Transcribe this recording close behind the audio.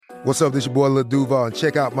What's up, this your boy Lil Duval, and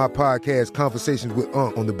check out my podcast, Conversations with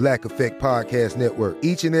Unc, on the Black Effect Podcast Network.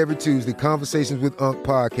 Each and every Tuesday, Conversations with Unc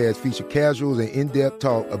podcast feature casuals and in-depth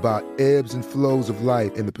talk about ebbs and flows of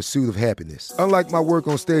life and the pursuit of happiness. Unlike my work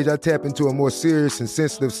on stage, I tap into a more serious and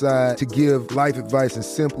sensitive side to give life advice and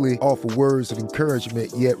simply offer words of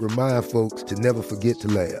encouragement, yet remind folks to never forget to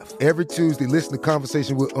laugh. Every Tuesday, listen to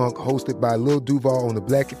Conversations with Unc, hosted by Lil Duval on the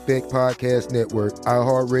Black Effect Podcast Network,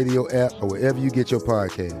 iHeartRadio app, or wherever you get your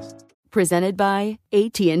podcasts. Presented by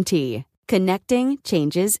AT&T. Connecting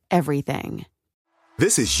changes everything.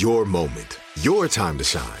 This is your moment, your time to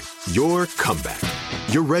shine, your comeback.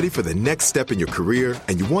 You're ready for the next step in your career,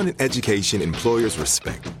 and you want an education employers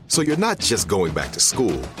respect. So you're not just going back to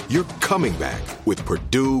school, you're coming back with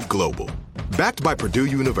Purdue Global. Backed by Purdue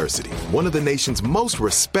University, one of the nation's most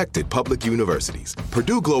respected public universities,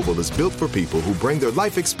 Purdue Global is built for people who bring their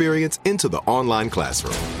life experience into the online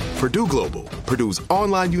classroom. Purdue Global, Purdue's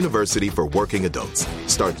online university for working adults.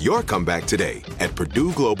 Start your comeback today at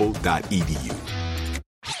purdueglobal.edu.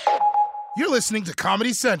 You're listening to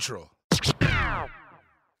Comedy Central.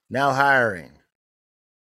 Now hiring.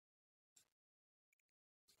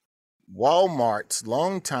 Walmart's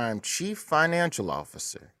longtime chief financial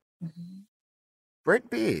officer,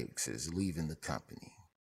 Brett Biggs, is leaving the company.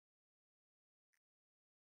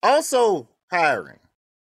 Also hiring.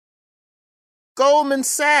 Goldman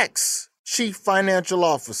Sachs chief financial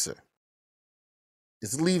officer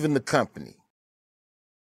is leaving the company.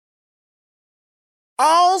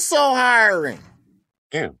 Also hiring.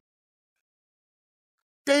 Damn.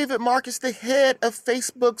 David Marcus, the head of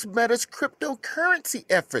Facebook's Meta's cryptocurrency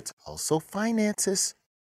efforts, also finances,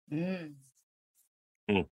 is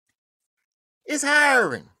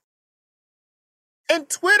hiring. And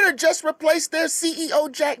Twitter just replaced their CEO,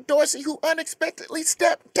 Jack Dorsey, who unexpectedly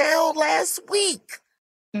stepped down last week.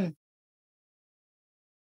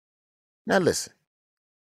 Now listen,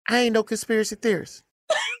 I ain't no conspiracy theorist.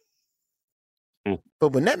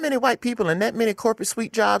 But when that many white people and that many corporate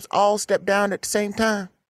suite jobs all step down at the same time,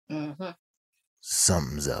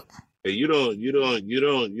 something's up. Hey, you don't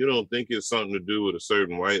think it's something to do with a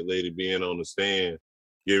certain white lady being on the stand,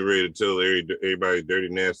 getting ready to tell everybody dirty,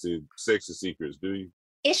 nasty, sexy secrets, do you?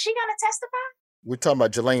 Is she going to testify? We're talking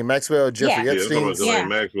about Ghislaine Maxwell, Jeffrey Epstein. I'm talking about Ghislaine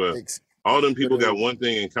Maxwell. All them people got one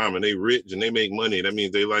thing in common. They rich and they make money. That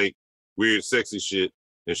means they like weird, sexy shit.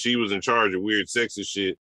 And she was in charge of weird, sexy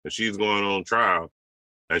shit. And she's going on trial.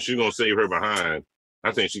 And she's going to save her behind.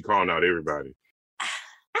 I think she's calling out everybody.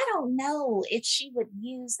 I don't know if she would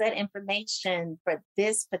use that information for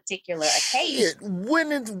this particular occasion.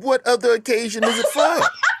 What other occasion is it for?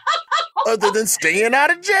 Other than staying out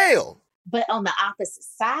of jail. But on the opposite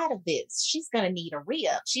side of this, she's going to need a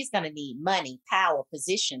re-up. She's going to need money, power,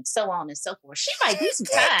 position, so on and so forth. She might do some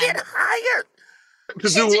time. Get hired. To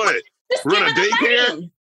do what? Run a daycare?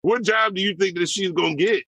 What job do you think that she's going to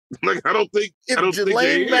get? Like, I don't think. If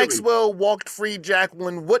Ghislaine Maxwell walked free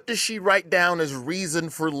Jacqueline, what does she write down as reason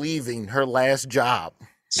for leaving her last job?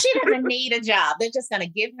 She doesn't need a job. They're just going to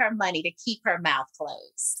give her money to keep her mouth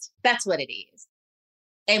closed. That's what it is.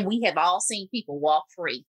 And we have all seen people walk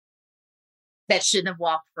free that shouldn't have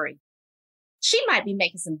walked free. She might be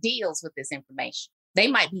making some deals with this information.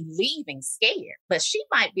 They might be leaving scared, but she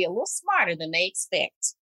might be a little smarter than they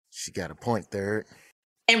expect. She got a point there.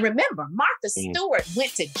 And remember, Martha Stewart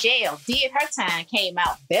went to jail, did her time, came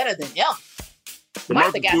out better than ever. But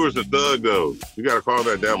Martha Stewart's a thug, though. You got to call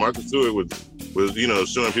that down. Martha Stewart was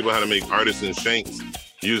showing people how to make artisan shanks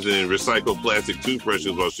using recycled plastic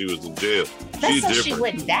toothbrushes while she was in jail. She's different. She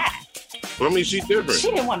wouldn't die. Well, I mean, she's different.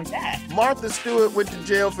 She didn't want to die. Martha Stewart went to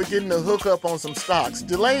jail for getting a hookup on some stocks.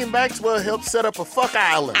 Ghislaine Maxwell helped set up a fuck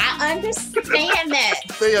island. I understand that.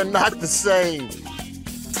 They are not the same.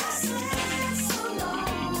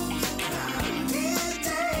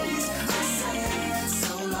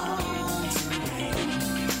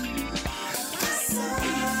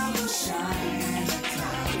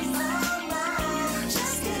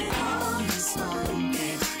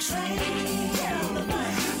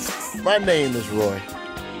 My name is Roy.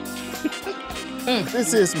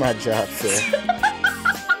 This is my job fair.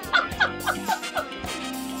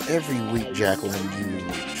 Every week, Jacqueline, you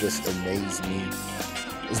just amaze me.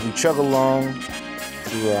 As we chug along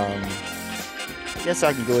through, I guess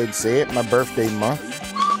I can go ahead and say it, my birthday month.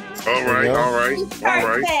 All right.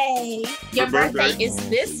 Your birthday is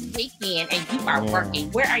this weekend, and you are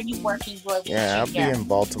working. Where are you working, Roy? Yeah, I'll be in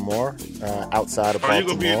Baltimore, outside of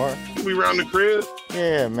Baltimore. You gonna be around the crib?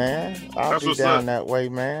 Yeah, man. I'll be down that way,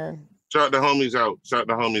 man. Shout the homies out.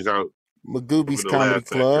 Magooby's Comedy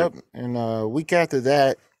Club. And week after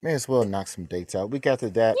that, may as well knock some dates out. Week after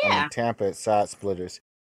that, I'm in Tampa at Side Splitters.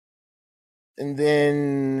 And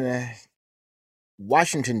then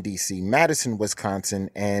Washington, D.C., Madison, Wisconsin,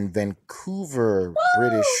 and Vancouver,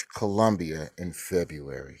 British Columbia in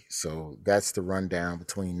February. So that's the rundown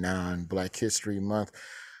between now and Black History Month.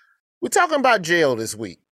 We're talking about jail this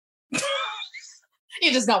week.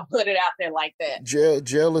 You just don't put it out there like that.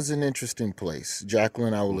 Jail is an interesting place.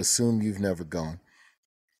 Jacqueline, I will assume you've never gone.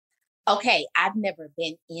 Okay, I've never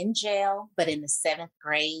been in jail, but in the 7th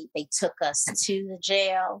grade, they took us to the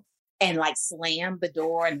jail and like slammed the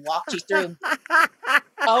door and walked you through.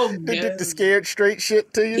 Oh, no. They did the scared straight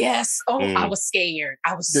shit to you? Yes. Oh, I was scared.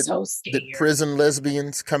 I was so scared. Did prison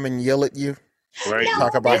lesbians come and yell at you? Right. No,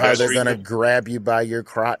 Talk about how they're going to grab you by your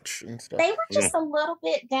crotch and stuff. They were just a little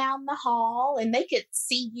bit down the hall and they could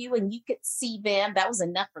see you and you could see them. That was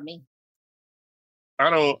enough for me. I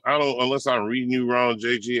don't, unless I'm reading you wrong,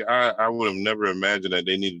 JG, I would have never imagined that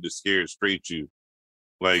they needed to scare straight you.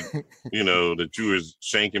 Like, you know, that you were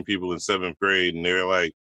shanking people in 7th grade and they're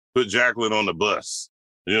like, put Jacqueline on the bus.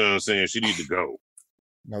 You know what I'm saying? She need to go.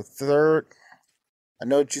 Now, third, I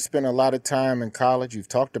know that you spent a lot of time in college. You've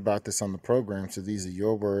talked about this on the program, so these are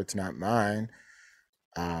your words, not mine.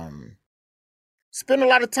 Spent a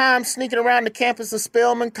lot of time sneaking around the campus of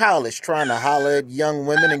Spelman College trying to holler at young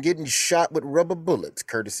women and getting shot with rubber bullets,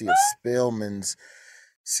 courtesy of Spelman's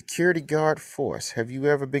security guard force. Have you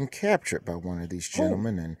ever been captured by one of these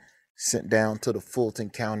gentlemen and sent down to the Fulton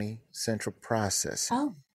County Central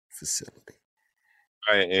Processing Facility?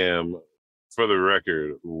 I am, for the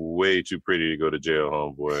record, way too pretty to go to jail,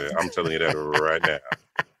 homeboy. I'm telling you that right now.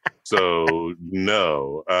 So,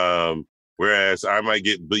 no. Whereas I might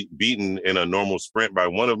get beaten in a normal sprint by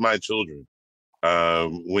one of my children.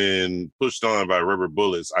 When pushed on by rubber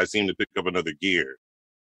bullets, I seem to pick up another gear.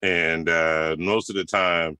 And most of the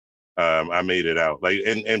time, I made it out. Like,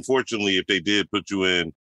 and fortunately, if they did put you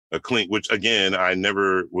in a clink, which again, I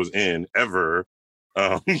never was in ever,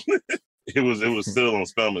 it was still on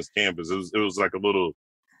Spelman's campus. It was like a little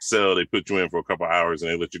cell they put you in for a couple hours and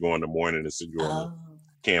they let you go in the morning and send you on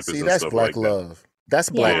campus. See, and that's stuff black like love. That. That's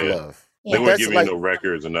black love. They weren't giving you no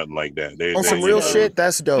records or nothing like that. On some real shit,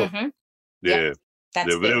 that's dope. Mm-hmm. Yeah. But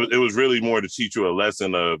it was really more to teach you a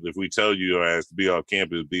lesson of, if we tell you your ass to be off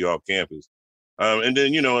campus, be off campus. And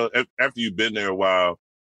then, you know, after you've been there a while,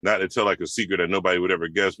 not to tell like a secret that nobody would ever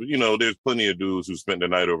guess, but, you know, there's plenty of dudes who spent the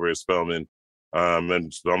night over at Spelman.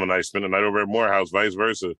 And Spelman and I spent the night over at Morehouse, vice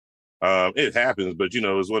versa. It happens, but, you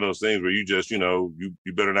know, it's one of those things where you just, you know,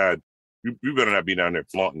 you better not be down there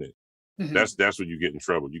flaunting it. Mm-hmm. That's when you get in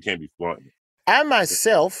trouble. You can't be flaunting it. I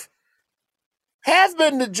myself have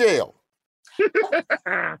been to jail.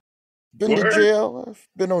 To jail. I've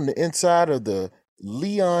been on the inside of the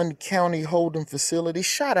Leon County Holding Facility.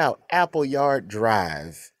 Shout out Appleyard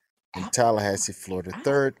Drive in Tallahassee, Florida.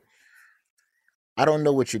 Third, I don't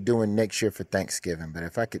know what you're doing next year for Thanksgiving, but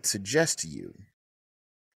if I could suggest to you,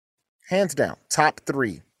 hands down, top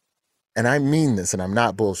 3, and I mean this and I'm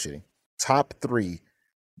not bullshitting, top 3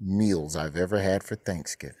 meals I've ever had for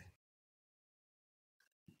Thanksgiving.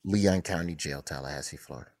 Leon County Jail, Tallahassee,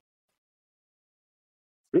 Florida.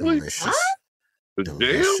 Really? Delicious.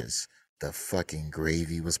 Delicious. The fucking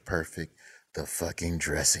gravy was perfect. The fucking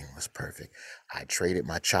dressing was perfect. I traded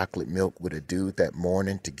my chocolate milk with a dude that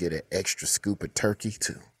morning to get an extra scoop of turkey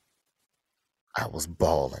too. I was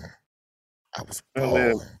balling.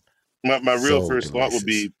 My real first thought would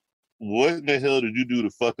be, what in the hell did you do to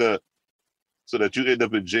fuck up so that you end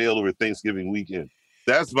up in jail over Thanksgiving weekend?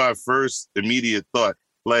 That's my first immediate thought.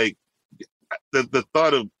 Like, the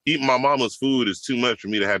thought of eating my mama's food is too much for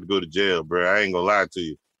me to have to go to jail, bro. I ain't gonna lie to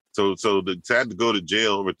you. So to have to go to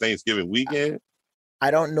jail over Thanksgiving weekend?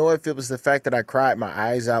 I don't know if it was the fact that I cried my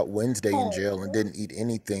eyes out Wednesday in jail and didn't eat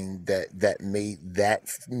anything that made that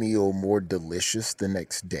meal more delicious the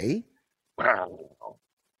next day. Wow.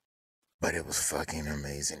 But it was fucking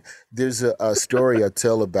amazing. There's a story I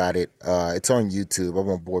tell about it. It's on YouTube. I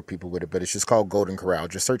won't bore people with it, but it's just called Golden Corral.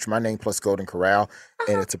 Just search my name plus Golden Corral,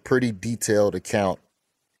 and it's a pretty detailed account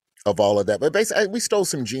of all of that. But basically, we stole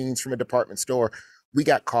some jeans from a department store. We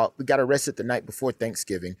got caught. We got arrested the night before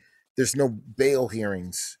Thanksgiving. There's no bail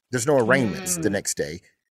hearings. There's no arraignments the next day.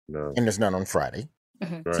 No. And there's none on Friday.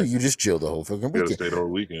 Right. So you just chill the whole fucking weekend. Stay the whole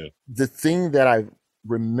weekend. The thing that I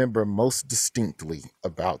remember most distinctly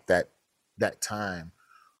about that time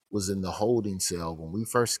was in the holding cell when we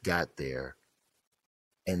first got there.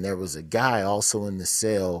 And there was a guy also in the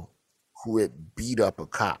cell who had beat up a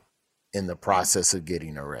cop in the process of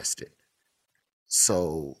getting arrested.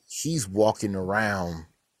 So he's walking around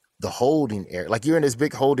the holding area. Like, you're in this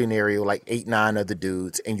big holding area, like 8-9 other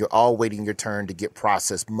dudes, and you're all waiting your turn to get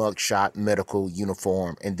processed, mugshot, medical,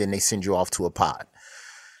 uniform, and then they send you off to a pod.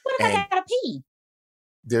 I gotta pee?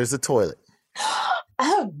 There's a toilet.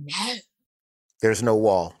 Oh no. There's no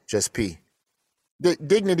wall, just pee. The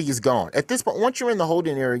dignity is gone. At this point, once you're in the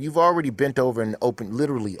holding area, you've already bent over and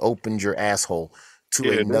literally opened your asshole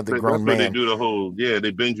to another grown man. They do the whole,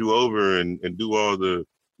 they bend you over and do all the...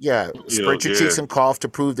 spread your cheeks and cough to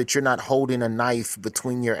prove that you're not holding a knife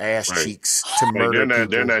between your ass cheeks to murder people.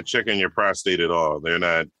 They're not checking your prostate at all. They're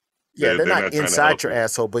not... they're not inside your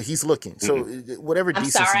asshole, but he's looking. So whatever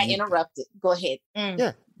decency... I'm sorry, I interrupted. Go ahead.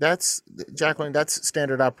 Yeah, Jacqueline, that's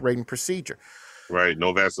standard operating procedure. Right,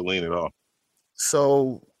 no Vaseline at all.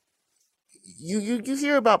 So you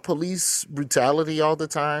hear about police brutality all the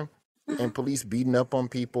time and police beating up on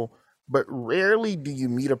people, but rarely do you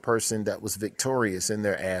meet a person that was victorious in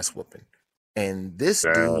their ass whooping. And this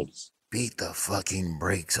dude beat the fucking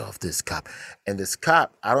brakes off this cop. And this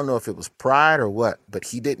cop, I don't know if it was pride or what, but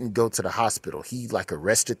he didn't go to the hospital. He like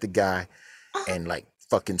arrested the guy and like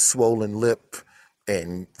fucking swollen lip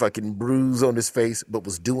and fucking bruise on his face, but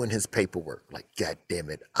was doing his paperwork. Like, God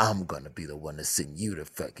damn it, I'm gonna be the one to send you to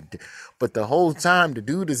fucking But the whole time the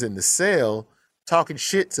dude is in the cell talking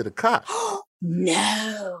shit to the cop.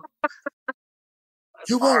 No.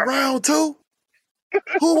 You want round two?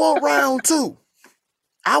 Who want round two?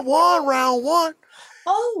 I won round one.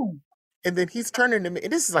 Oh. And then he's turning to me,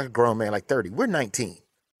 and this is like a grown man, like 30. We're 19.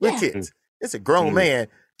 We're kids. It's a grown man.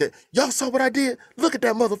 Y'all saw what I did? Look at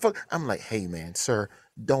that motherfucker. I'm like, hey, man, sir,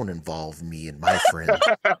 don't involve me and my friend.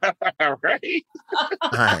 Right?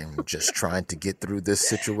 I'm just trying to get through this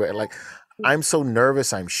situation. Like, I'm so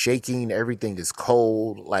nervous. I'm shaking. Everything is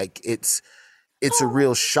cold. Like, it's a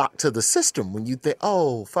real shock to the system when you think,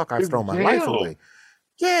 oh, fuck, I've thrown my life away.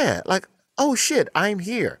 Yeah, like, oh, shit, I'm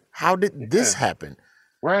here. How did this happen?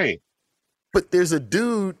 Right. But there's a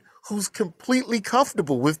dude who's completely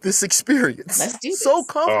comfortable with this experience. Let's do this. So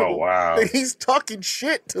comfortable that he's talking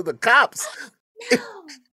shit to the cops. No.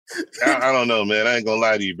 I don't know, man. I ain't gonna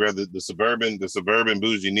lie to you, brother. The suburban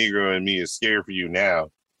bougie Negro in me is scared for you now.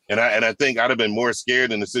 And I think I'd have been more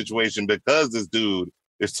scared in the situation because this dude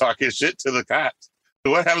is talking shit to the cops.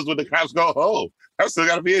 So what happens when the cops go home? I still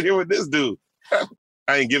gotta be in here with this dude.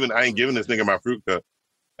 I ain't giving this nigga my fruit cup.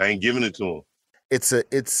 I ain't giving it to him.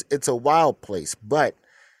 It's a wild place, but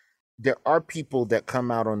there are people that come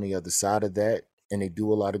out on the other side of that and they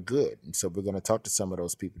do a lot of good. And so we're going to talk to some of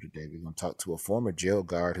those people today. We're going to talk to a former jail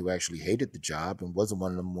guard who actually hated the job and wasn't one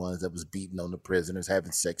of them ones that was beating on the prisoners,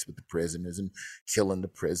 having sex with the prisoners and killing the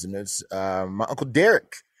prisoners. My Uncle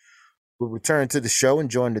Derek will return to the show and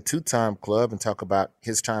join the 2-Time Club and talk about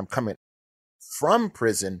his time coming from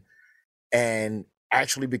prison and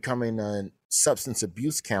actually becoming a substance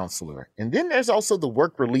abuse counselor. And then there's also the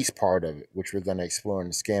work release part of it, which we're going to explore in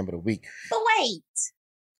the Scam of the Week. But wait,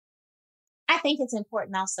 I think it's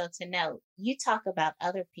important also to note, you talk about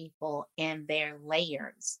other people and their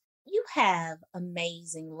layers. You have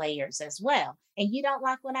amazing layers as well. And you don't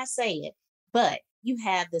like when I say it, but you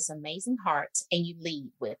have this amazing heart and you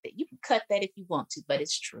lead with it. You can cut that if you want to, but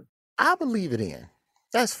it's true. I believe it in.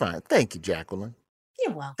 That's fine. Thank you, Jacqueline.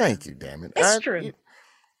 You're welcome. Thank you, damn it. It's true.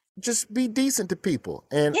 Just be decent to people.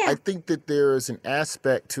 And I think that there is an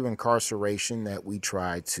aspect to incarceration that we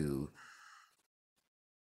try to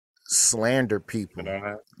slander people.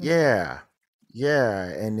 Yeah.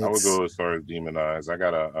 And I would go as far as demonize. I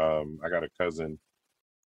got a cousin,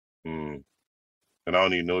 and I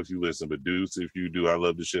don't even know if you listen, but Deuce, if you do, I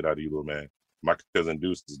love the shit out of you, little man. My cousin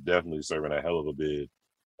Deuce is definitely serving a hell of a bid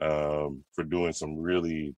for doing some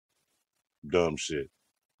really dumb shit.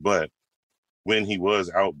 But when he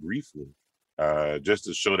was out briefly, just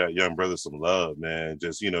to show that young brother some love, man,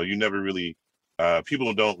 just, you never really,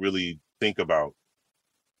 people don't really think about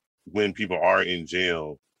when people are in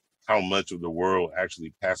jail, how much of the world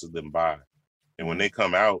actually passes them by. And when they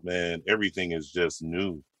come out, man, everything is just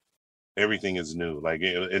new. Everything is new. Like,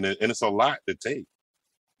 and it's a lot to take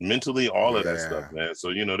mentally, all of that stuff, man.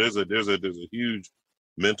 So, there's a huge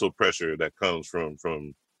mental pressure that comes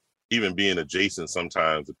from even being adjacent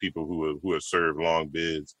sometimes to people who have served long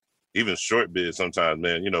bids, even short bids sometimes,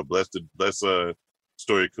 man. Bless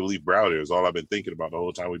story of Khalif Browder is all I've been thinking about the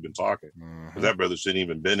whole time we've been talking. Because that brother shouldn't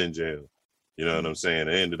even been in jail. You know what I'm saying?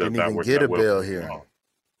 It ended up not working out well. Didn't even get a bail hearing.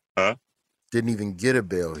 Huh? Didn't even get a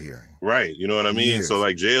bail hearing. Right. You know what I mean? Years. So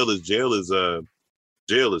like jail is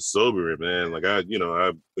sobering, man. Like I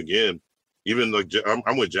again, even like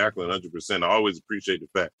I'm with Jacqueline 100%. I always appreciate the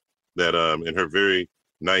fact that in her very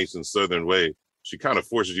nice and Southern way, she kind of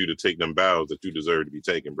forces you to take them bows that you deserve to be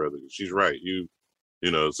taken, brother. She's right.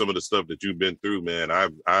 Some of the stuff that you've been through, man, I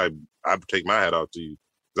take my hat off to you.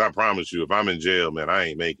 Because I promise you, if I'm in jail, man, I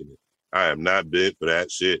ain't making it. I am not bid for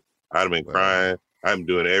that shit. I'd have been crying. I'm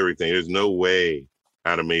doing everything. There's no way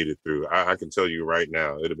I'd have made it through. I can tell you right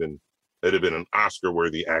now, it'd have been an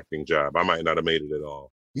Oscar-worthy acting job. I might not have made it at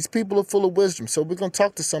all. These people are full of wisdom, so we're going to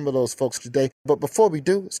talk to some of those folks today. But before we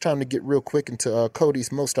do, it's time to get real quick into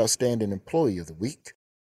Cody's Most Outstanding Employee of the Week.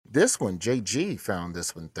 This one, JG found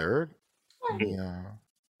this one third. The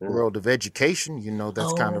world of education, you know,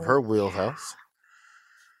 that's kind of her wheelhouse.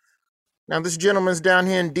 Now, this gentleman's down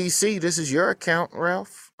here in D.C. This is your account,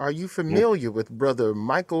 Ralph. Are you familiar with Brother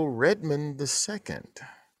Michael Redmond II?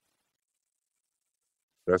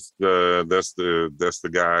 That's the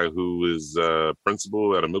guy who is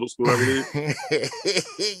principal at a middle school, I believe.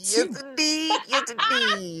 Yes, indeed. Yes,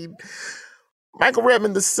 indeed. Michael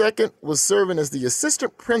Redmond II was serving as the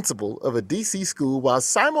assistant principal of a D.C. school while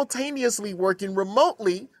simultaneously working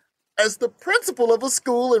remotely as the principal of a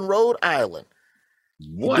school in Rhode Island.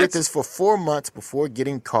 What? He did this for 4 months before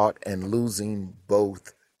getting caught and losing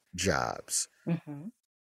both jobs. Mm-hmm.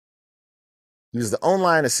 He was the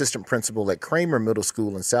online assistant principal at Kramer Middle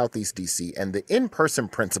School in Southeast D.C. and the in-person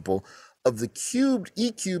principal of the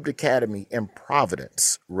E-Cubed Academy in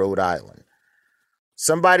Providence, Rhode Island.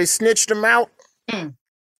 Somebody snitched him out, and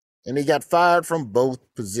he got fired from both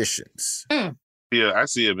positions. Yeah, I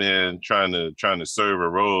see a man trying to serve a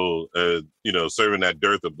role, serving that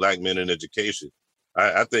dearth of black men in education.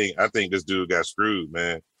 I think this dude got screwed,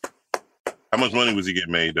 man. How much money was he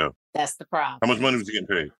getting made, though? That's the problem. How much money was he getting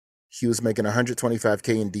paid? He was making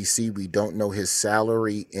 $125K in D.C. We don't know his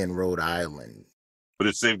salary in Rhode Island. But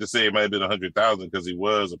it's safe to say it might have been $100,000 because he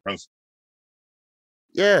was a principal.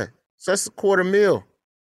 Yeah, so that's $250,000.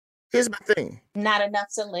 Here's my thing. Not enough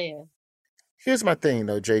to live. Here's my thing,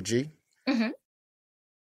 though, JG. Mm-hmm.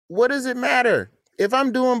 What does it matter? If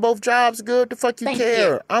I'm doing both jobs good, the fuck you Thank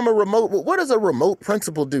care? you. I'm a remote. What does a remote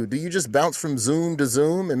principal do? Do you just bounce from Zoom to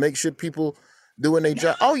Zoom and make sure people doing their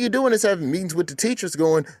job? All you're doing is having meetings with the teachers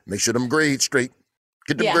going, make sure them grades straight.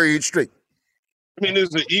 Get them grades straight. I mean,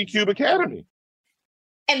 there's the E-Cube Academy.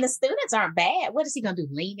 And the students aren't bad. What is he going to do?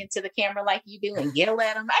 Lean into the camera like you do and yell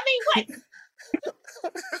at them? I mean, what?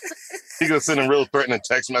 He gonna send them real threatening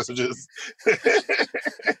text messages.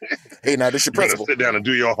 Hey, now this your principal. Sit down and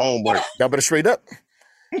do your homework. Y'all better straight up.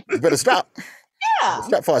 You better stop. Yeah.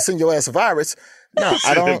 Stop before I send your ass a virus. No,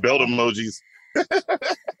 I don't. Belt emojis.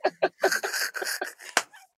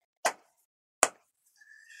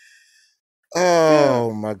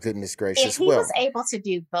 Oh my goodness gracious! If he was able to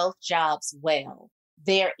do both jobs well,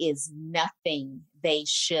 there is nothing they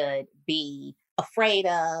should be afraid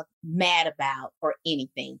of, mad about, or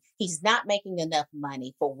anything. He's not making enough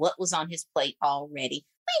money for what was on his plate already.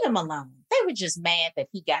 Leave him alone. They were just mad that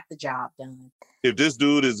he got the job done. If this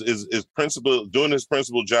dude is principal, doing his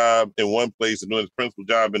principal job in one place and doing his principal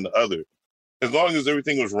job in the other, as long as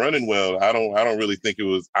everything was running well, I don't think it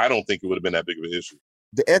would have been that big of an issue.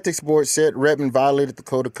 The ethics board said Redmond violated the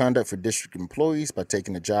code of conduct for district employees by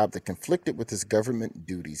taking a job that conflicted with his government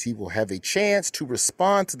duties. He will have a chance to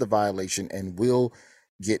respond to the violation and will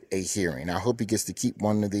get a hearing. I hope he gets to keep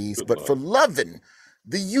one of these. But for loving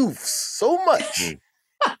the youths so much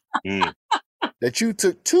that you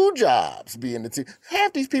took 2 jobs being a teacher.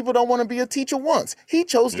 Half these people don't want to be a teacher once. He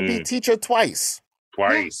chose to be a teacher twice.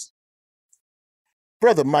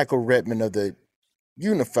 Brother Michael Redmond of the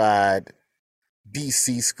Unified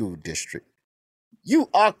D.C. School District. You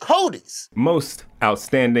are Cody's Most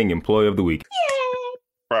Outstanding Employee of the Week.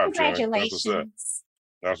 Yay! Congratulations.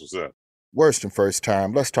 That's what's up. Worst and first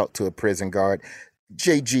time. Let's talk to a prison guard.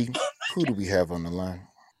 JG, who do we have on the line?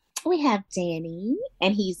 We have Danny,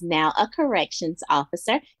 and he's now a corrections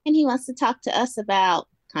officer, and he wants to talk to us about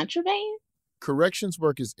contraband. Corrections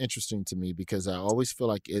work is interesting to me because I always feel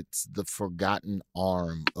like it's the forgotten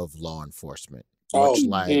arm of law enforcement.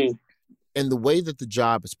 And the way that the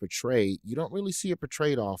job is portrayed, you don't really see it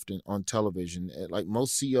portrayed often on television. Like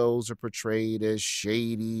most COs are portrayed as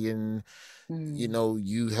shady and,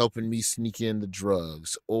 you helping me sneak in the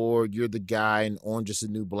drugs, or you're the guy in Orange is the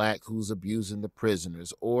New Black who's abusing the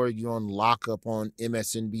prisoners, or you're on lockup on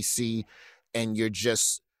MSNBC and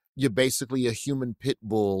you're basically a human pit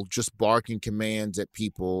bull just barking commands at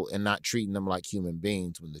people and not treating them like human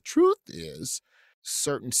beings. When the truth is,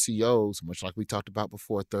 certain COs, much like we talked about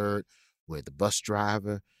before, where the bus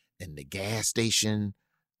driver and the gas station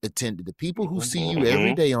attendant, the people who see you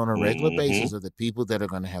every day on a regular basis are the people that are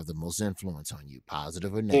going to have the most influence on you,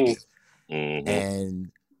 positive or negative.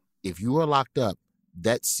 And if you are locked up,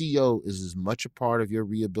 that CO is as much a part of your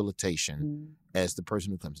rehabilitation as the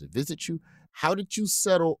person who comes to visit you. How did you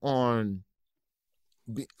settle on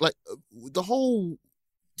the whole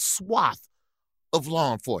swath of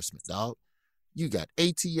law enforcement, dog? You got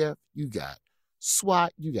ATF, you got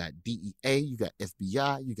SWAT, you got DEA, you got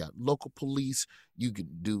FBI, you got local police, you can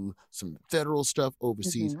do some federal stuff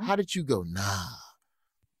overseas. How did you go? Nah,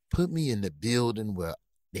 put me in the building where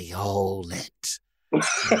they all at.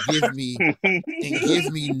 Give me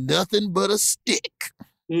nothing but a stick.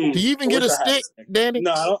 Do you even get a stick, Danny?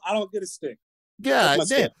 No, I don't get a stick. God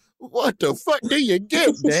damn. What the fuck do you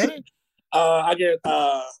get, Danny? I get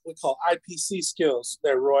what we call IPC skills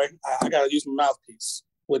there, Roy. I got to use my mouthpiece,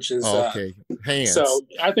 which is okay. Hands. So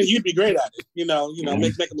I think you'd be great at it.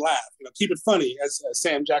 Make them laugh. Keep it funny, as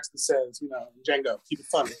Sam Jackson says. Django, keep it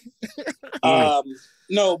funny.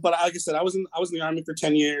 No, but like I said, I was in the Army for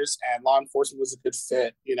 10 years, and law enforcement was a good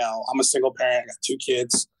fit. I'm a single parent. I got 2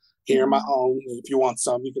 kids here, my own. If you want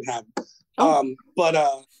some, you can have them. But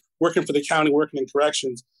working for the county, working in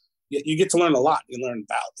corrections, you get to learn a lot. You learn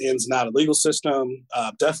about the ins and outs of the legal system,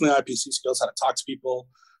 definitely IPC skills, how to talk to people,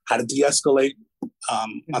 how to de-escalate.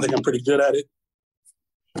 I think I'm pretty good at it.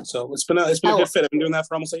 So it's been a good fit. I've been doing that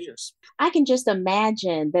for almost 8 years. I can just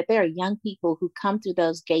imagine that there are young people who come through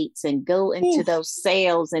those gates and go into those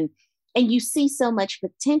cells, and you see so much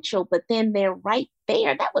potential, but then they're right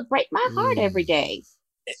there. That would break my heart every day.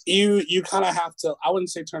 You kind of have to, I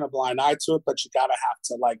wouldn't say turn a blind eye to it, but you gotta have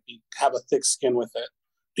to have a thick skin with it.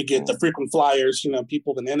 You get the frequent flyers,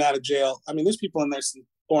 people been in and out of jail. I mean, there's people in there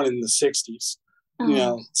born in the 60s.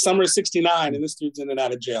 Summer of 69, and this dude's in and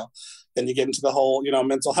out of jail. Then you get into the whole,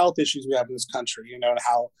 mental health issues we have in this country, and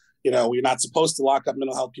how, we're not supposed to lock up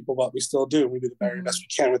mental health people, but we still do. We do the very best we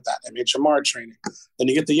can with that. MHMR training. Then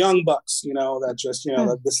you get the young bucks, that just,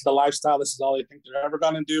 that this is the lifestyle. This is all they think they're ever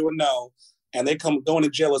going to do and know. And they going to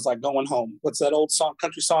jail is like going home. What's that old song,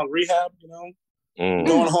 country song, Rehab,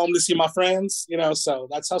 Going home to see my friends, so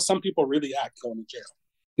that's how some people really act going to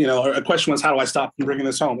jail. A question was, how do I stop from bringing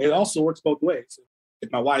this home? It also works both ways.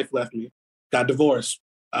 If my wife left me, got divorced,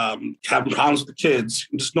 having problems with the kids,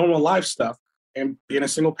 just normal life stuff, and being a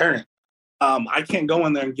single parent, I can't go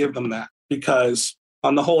in there and give them that, because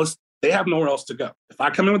on the whole, they have nowhere else to go. If I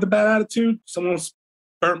come in with a bad attitude, someone's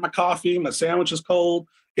burnt my coffee, my sandwich is cold,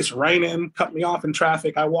 it's raining, cut me off in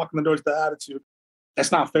traffic, I walk in the door with that attitude,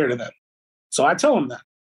 that's not fair to them. So I tell them that.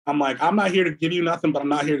 I'm like, I'm not here to give you nothing, but I'm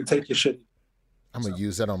not here to take your shit. I'm going to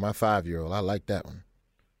use that on my 5-year-old. I like that one.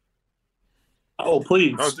 Oh,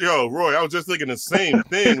 please. Roy, I was just thinking the same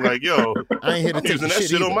thing. Like, I ain't here to take using that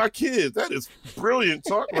shit on my kids. That is brilliant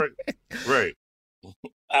talk. Right.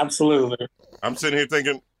 Absolutely. I'm sitting here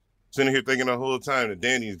thinking the whole time that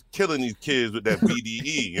Danny's killing these kids with that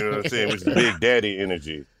BDE, you know what I'm saying? Which is big daddy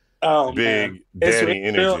energy. Oh, big man. daddy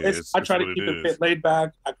energy. I try to keep it fit, laid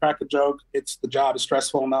back. I crack a joke. The job is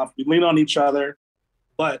stressful enough. We lean on each other.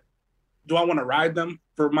 But do I want to ride them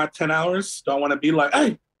for my 10 hours? Do I want to be like,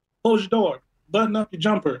 hey, close your door, button up your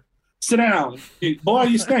jumper, sit down, boy,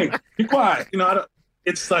 you stink, be quiet.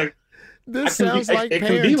 It's like, this sounds like it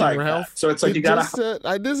can be like Ralph. That. So it's like, you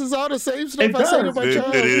gotta. This is all the same stuff I say to my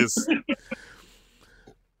child. It is.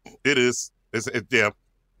 It is. Yeah.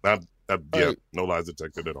 Yeah. No lies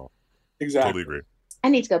detected at all. Exactly. Totally agree. I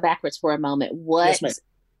need to go backwards for a moment. What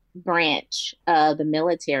branch of the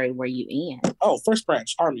military were you in? Oh, first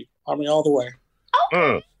branch, Army all the way.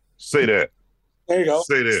 Say that. There you go.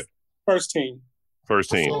 Say that. First team.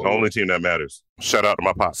 The only team that matters. Shout out to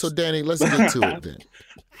my pops. So, Danny, let's get to it then.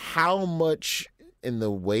 How much in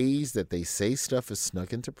the ways that they say stuff is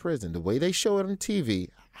snuck into prison, the way they show it on TV,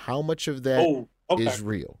 how much of that is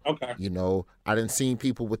real? Okay. I done seen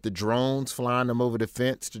people with the drones flying them over the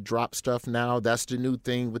fence to drop stuff now. That's the new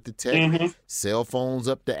thing with the tech. Cell phones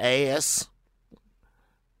up the ass.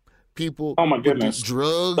 People with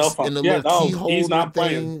drugs in the little keyhole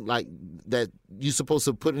thing, like that you're supposed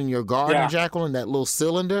to put in your garden, Jacqueline, that little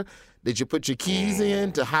cylinder that you put your keys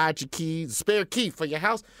in to hide your keys, spare key for your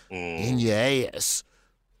house, in your ass,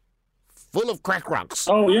 full of crack rocks.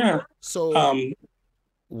 Oh, yeah. So,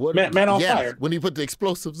 what? Man on fire. When you put the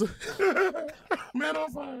explosives. Man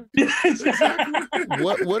on fire.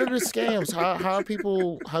 What are the scams?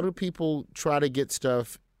 How do people try to get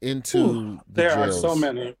stuff into the there jails are so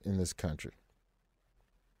many in this country?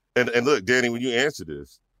 And look, Danny, when you answer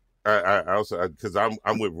this, I also, because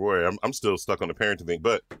I'm with Roy, I'm still stuck on the parenting thing.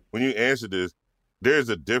 But when you answer this, there's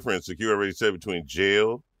a difference, like you already said, between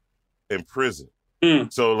jail and prison.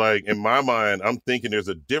 So, like, in my mind, I'm thinking there's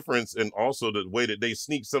a difference in also the way that they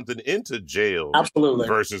sneak something into jail, absolutely,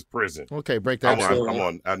 versus prison. Okay, break that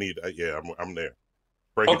down. I'm there.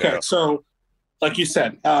 Break it down. So, like you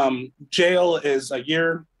said, jail is a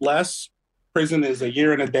year less. Prison is a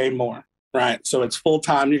year and a day more, right? So it's full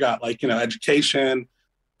time. You got education,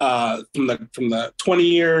 from the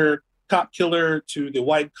 20-year cop killer to the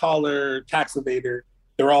white collar tax evader.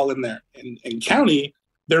 They're all in there. In county,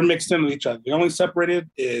 they're mixed in with each other. The only separated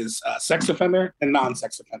is sex offender and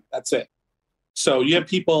non-sex offender. That's it. So you have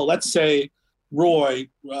people, let's say Roy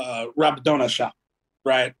robbed a donut shop,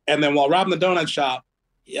 right? And then while robbing the donut shop,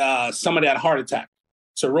 somebody had a heart attack.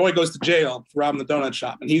 So Roy goes to jail for robbing the donut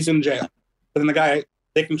shop, and he's in jail. But then the guy,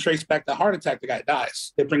 they can trace back the heart attack, the guy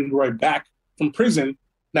dies. They bring Roy back from prison.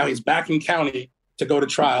 Now he's back in county to go to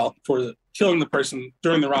trial for killing the person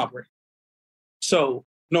during the robbery. So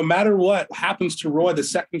no matter what happens to Roy the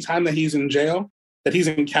second time that he's in jail, that he's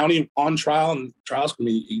in county on trial, and trial's gonna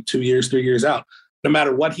be 2 years, 3 years out, no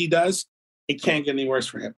matter what he does, it can't get any worse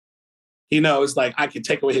for him. He knows, like, I can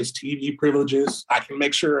take away his TV privileges. I can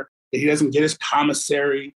make sure that he doesn't get his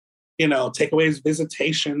commissary, take away his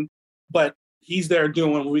visitation. But he's there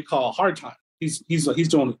doing what we call hard time. He's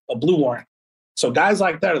doing a blue warrant. So guys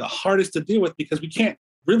like that are the hardest to deal with because we can't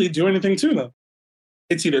really do anything to them.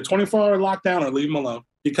 It's either 24-hour lockdown or leave them alone.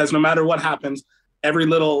 Because no matter what happens, every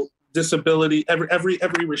little disability, every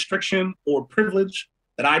restriction or privilege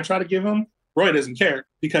that I try to give him, Roy doesn't care,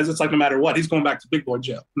 because it's like no matter what, he's going back to big boy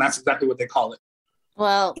jail. And that's exactly what they call it.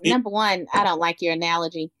 Well, number one, I don't like your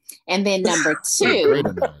analogy. And then number two,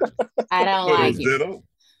 I don't like it.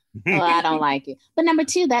 Well, I don't like it. But number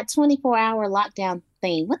two, that 24-hour lockdown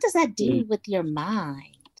thing, what does that do with your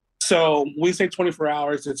mind? So we say 24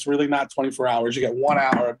 hours. It's really not 24 hours. You get 1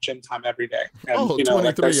 hour of gym time every day. And, 23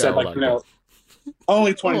 like I said,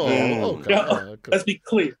 only 23 hours. Okay. Let's be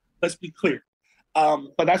clear.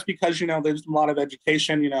 But that's because, there's a lot of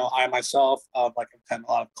education. I myself, attend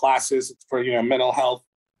a lot of classes for, mental health,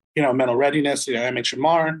 mental readiness,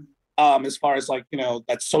 MHMR, as far as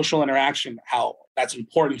that social interaction, how that's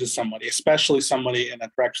important to somebody, especially somebody in a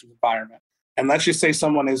corrections environment. And let's just say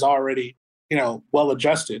someone is already,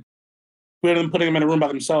 well-adjusted. Rather than putting them in a room by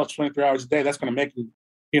themselves 23 hours a day, that's going to make them,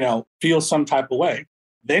 feel some type of way.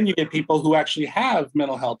 Then you get people who actually have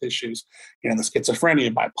mental health issues, the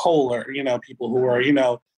schizophrenia, bipolar, people who are,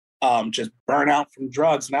 just burnout from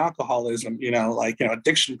drugs and alcoholism,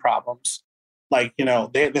 addiction problems. They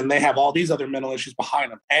have all these other mental issues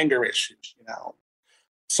behind them, anger issues,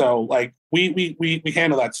 So we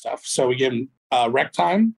handle that stuff. So we give them rec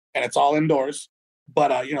time, and it's all indoors,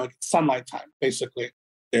 but sunlight time, basically.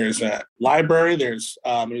 There's a library, there's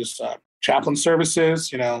chaplain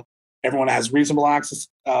services, everyone has reasonable access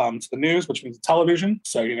to the news, which means television.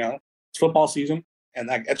 So, it's football season, and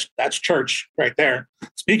that's church right there.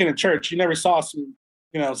 Speaking of church, you never saw some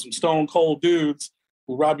stone cold dudes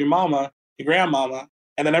who rob your mama, your grandmama,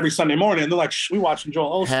 and then every Sunday morning, they're like, we watching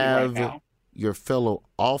Joel Osteen right now. Have your fellow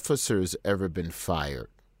officers ever been fired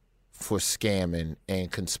for scamming and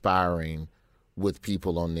conspiring with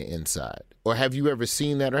people on the inside? Or have you ever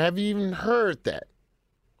seen that, or have you even heard that?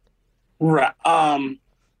 Right.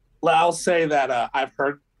 I'll say that I've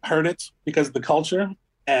heard it because of the culture,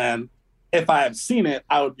 and if I have seen it,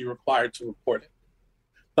 I would be required to report it.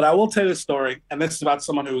 But I will tell you a story, and this is about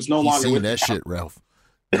someone who is no longer seen with that shit, Ralph.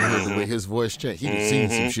 The way his voice changed, he done seen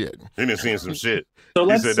some shit. He done seen some shit. So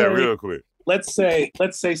he said that real quick. Let's say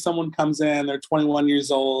someone comes in, they're 21 years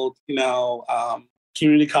old,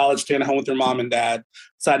 community college, staying at home with their mom and dad,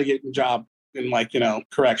 decide to get a job in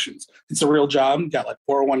corrections. It's a real job. Got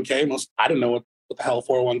 401k. I didn't know what the hell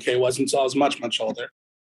 401k was until I was much, much older.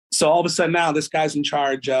 So all of a sudden now this guy's in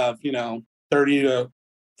charge of, 30 to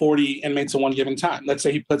 40 inmates at one given time. Let's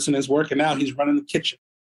say he puts in his work and now he's running the kitchen.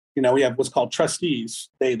 We have what's called trustees.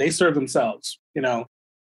 They serve themselves, So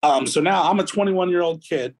now I'm a 21-year-old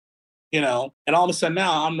kid, and all of a sudden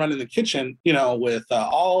now I'm running the kitchen, with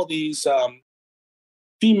all these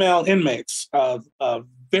female inmates of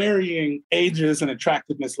varying ages and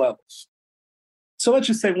attractiveness levels. So let's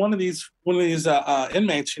just say one of these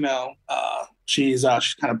inmates, she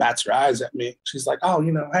kind of bats her eyes at me. She's like, oh,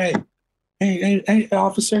 hey,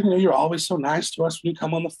 officer, you're always so nice to us when you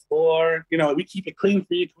come on the floor. We keep it clean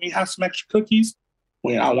for you. Can we have some extra cookies?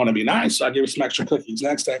 Well, I want to be nice, so I give her some extra cookies.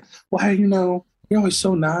 Next day, well, hey, you're always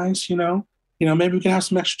so nice, maybe we can have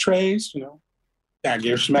some extra trays, I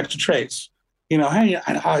give her some extra trays. Hey,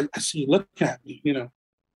 I see you looking at me,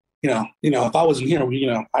 if I wasn't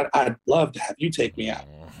here, I'd love to have you take me out.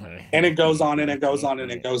 And it goes on and it goes on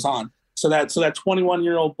and it goes on. So that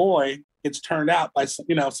 21-year-old boy gets turned out by some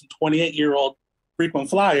 28-year-old frequent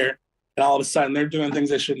flyer, and all of a sudden they're doing things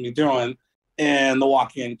they shouldn't be doing in the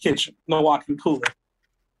walk-in kitchen, the walk-in cooler.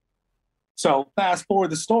 So fast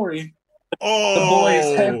forward the story, the boy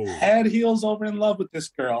is head heels over in love with this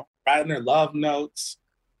girl, writing their love notes.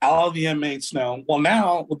 All the inmates know. Well,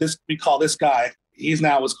 now with this, we call this guy, he's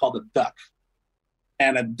now what's called a duck.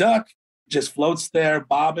 And a duck just floats there,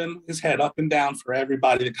 bobbing his head up and down for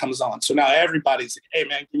everybody that comes on. So now everybody's like, hey,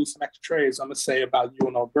 man, give me some extra trays. I'm going to say about you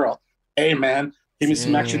and old girl. Hey, man, give me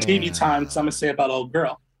some extra TV time because I'm going to say about old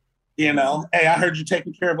girl. You know, hey, I heard you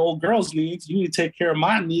taking care of old girl's needs. You need to take care of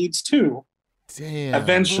my needs, too. Damn.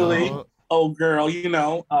 Eventually, old girl, you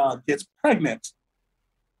know, gets pregnant.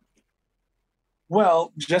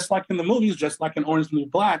 Well, just like in the movies, just like in Orange is the New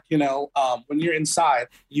Black, you know, when you're inside,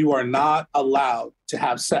 you are not allowed to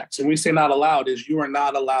have sex. And we say not allowed is you are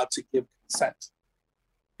not allowed to give consent.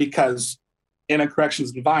 Because in a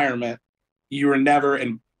corrections environment, you are never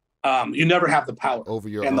you never have the power over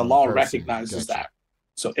your and the law recognizes that.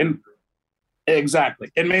 So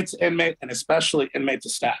exactly. Inmate, and especially inmate to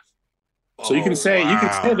staff. So you can say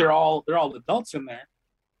they're all adults in there,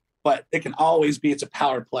 but it can always be it's a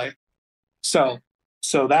power play. So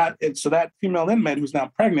that female inmate who's now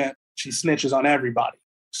pregnant, she snitches on everybody,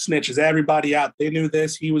 snitches everybody out. They knew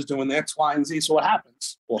this. He was doing X, Y, and Z. So what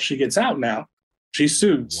happens? Well, she gets out now. She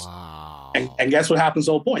sues. Wow. And guess what happens,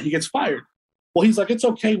 old boy? He gets fired. Well, he's like, it's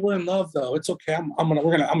okay. We're in love, though. It's okay. I'm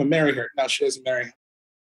gonna marry her. No, she doesn't marry him,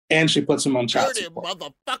 and she puts him on child support.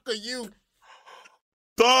 Motherfucker, you.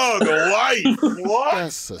 Thug life. What?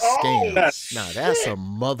 That's a scam. That's a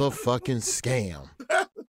motherfucking scam.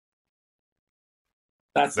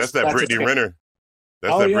 That's that Brittany Renner.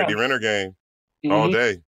 That's that Brittany Renner game all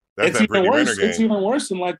day. That's that Brittany Renner game. It's even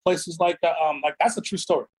worse in like places like that's a true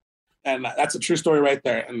story, and that's a true story right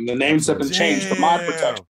there. And the names have been changed for my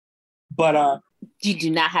protection. But you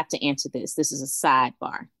do not have to answer this. This is a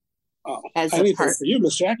sidebar. Oh, as a person for you,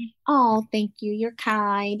 Miss Jackie. Oh, thank you. You're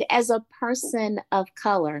kind. As a person of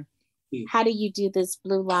color, how do you do this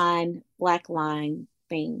blue line, black line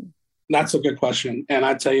thing? That's a good question, and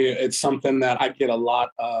I tell you, it's something that I get a lot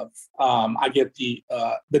of. I get the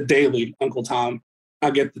daily Uncle Tom.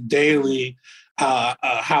 I get the daily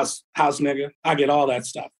house nigga. I get all that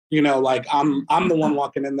stuff. You know, like I'm the one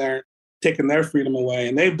walking in there, taking their freedom away,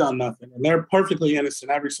 and they've done nothing, and they're perfectly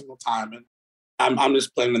innocent every single time, and I'm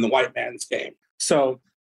just playing in the white man's game. So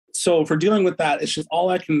for dealing with that, it's just all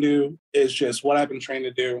I can do is just what I've been trained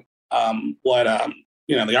to do.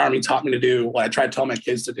 The Army taught me to do, what I try to tell my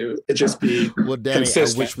kids to do. It just be well, Danny,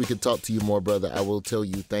 consistent. I wish we could talk to you more, brother. I will tell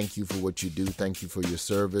you, thank you for what you do. Thank you for your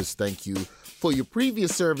service. Thank you for your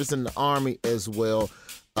previous service in the Army as well.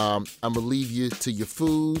 I'm going to leave you to your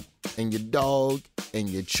food and your dog and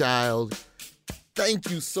your child.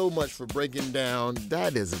 Thank you so much for breaking down.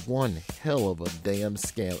 That is one hell of a damn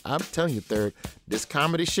scam. I'm telling you, Third, this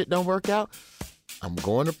comedy shit don't work out. I'm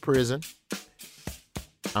going to prison.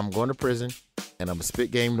 And I'm going to spit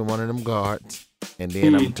game to one of them guards. And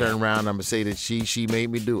then I'm going to turn around and I'm going to say that she made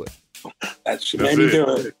me do it. She made me do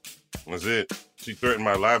it. That's it. She threatened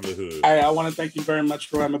my livelihood. I want to thank you very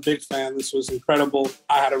much, Roy. I'm a big fan. This was incredible.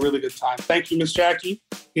 I had a really good time. Thank you, Miss Jackie.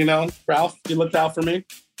 You know, Ralph, you looked out for me.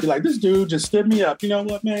 You're like, this dude just stood me up. You know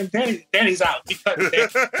what, man? Danny's out. He cut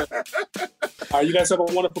it. All right, you guys have a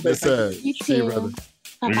wonderful day. You too. Brother.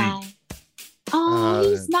 Bye-bye. Oh,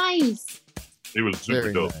 he's nice. He was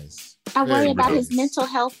super dope. Nice. I worry about his mental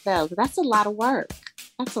health, though. That's a lot of work.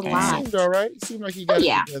 That's a lot. He seemed all right. He seemed like he got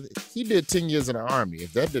it together. He did 10 years in the Army.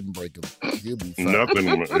 If that didn't break him, he'll be fine. Nothing.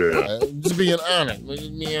 Yeah. Just being honest.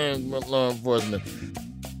 Law enforcement.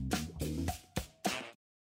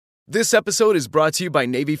 This episode is brought to you by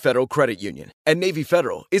Navy Federal Credit Union. At Navy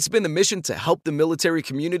Federal, it's been the mission to help the military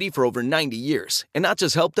community for over 90 years. And not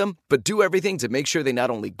just help them, but do everything to make sure they not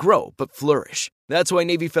only grow, but flourish. That's why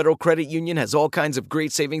Navy Federal Credit Union has all kinds of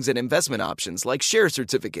great savings and investment options like share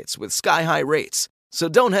certificates with sky-high rates. So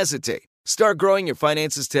don't hesitate. Start growing your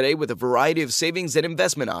finances today with a variety of savings and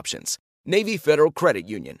investment options. Navy Federal Credit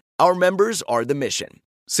Union. Our members are the mission.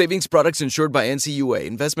 Savings products insured by NCUA.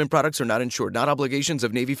 Investment products are not insured, not obligations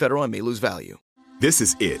of Navy Federal and may lose value. This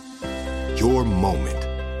is it. Your moment.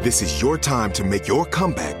 This is your time to make your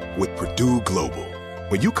comeback with Purdue Global.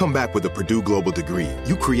 When you come back with a Purdue Global degree,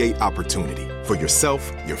 you create opportunity for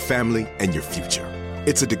yourself, your family, and your future.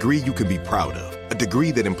 It's a degree you can be proud of, a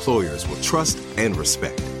degree that employers will trust and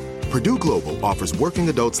respect. Purdue Global offers working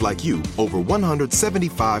adults like you over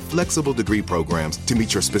 175 flexible degree programs to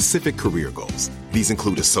meet your specific career goals. These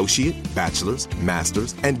include associate, bachelor's,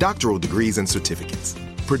 master's, and doctoral degrees and certificates.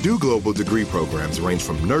 Purdue Global degree programs range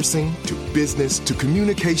from nursing to business to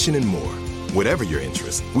communication and more. Whatever your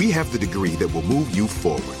interest, we have the degree that will move you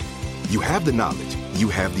forward. You have the knowledge, you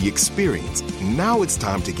have the experience. Now it's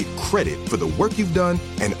time to get credit for the work you've done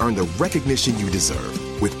and earn the recognition you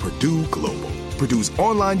deserve with Purdue Global. Purdue's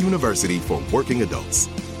online university for working adults.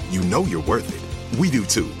 You know you're worth it. We do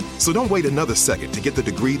too. So don't wait another second to get the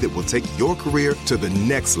degree that will take your career to the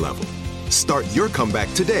next level. Start your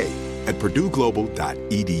comeback today at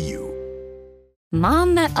purdueglobal.edu.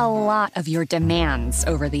 Mom met a lot of your demands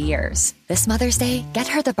over the years. This Mother's Day, get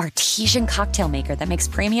her the Bartesian cocktail maker that makes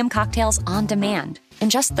premium cocktails on demand. In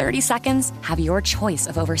just 30 seconds, have your choice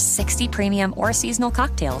of over 60 premium or seasonal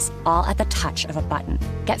cocktails, all at the touch of a button.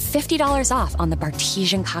 Get $50 off on the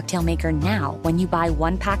Bartesian cocktail maker now when you buy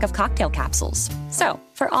 1 pack of cocktail capsules. So,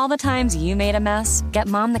 for all the times you made a mess, get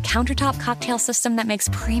Mom the countertop cocktail system that makes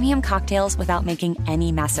premium cocktails without making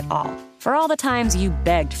any mess at all. For all the times you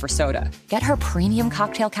begged for soda, get her premium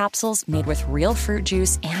cocktail capsules made with real fruit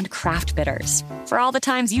juice and craft bitters. For all the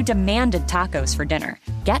times you demanded tacos for dinner,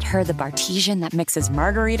 get her the Bartesian that mixes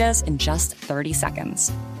margaritas in just 30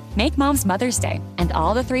 seconds. Make Mom's Mother's Day and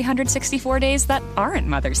all the 364 days that aren't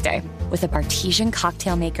Mother's Day with a Bartesian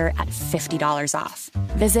cocktail maker at $50 off.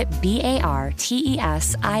 Visit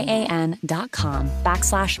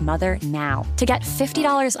BARTESIAN.com/mother now to get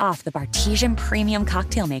 $50 off the Bartesian Premium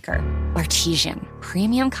Cocktail Maker. Bartesian,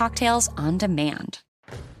 premium cocktails on demand.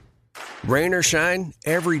 Rain or shine,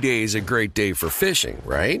 every day is a great day for fishing,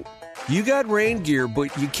 right? You got rain gear,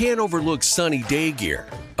 but you can't overlook sunny day gear.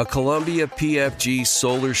 A Columbia PFG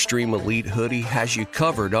Solar Stream Elite hoodie has you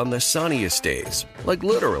covered on the sunniest days. Like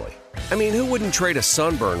literally. I mean, who wouldn't trade a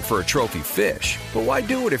sunburn for a trophy fish? But why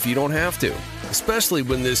do it if you don't have to? Especially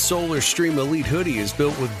when this Solar Stream Elite hoodie is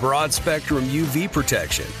built with broad spectrum UV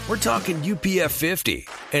protection. We're talking UPF 50,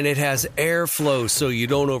 and it has airflow so you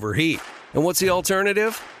don't overheat. And what's the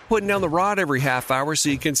alternative? Putting down the rod every half hour so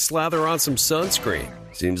you can slather on some sunscreen.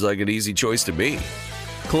 Seems like an easy choice to me.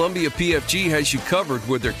 Columbia PFG has you covered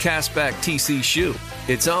with their Castback TC shoe.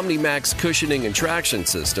 Its OmniMax cushioning and traction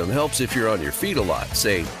system helps if you're on your feet a lot,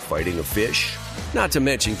 say, fighting a fish. Not to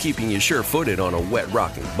mention keeping you sure-footed on a wet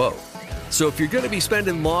rocking boat. So if you're going to be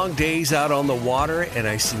spending long days out on the water, and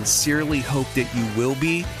I sincerely hope that you will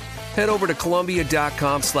be, head over to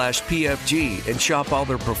Columbia.com/PFG and shop all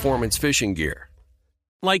their performance fishing gear.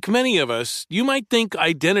 Like many of us, you might think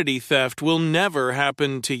identity theft will never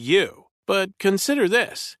happen to you. But consider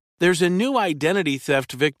this. There's a new identity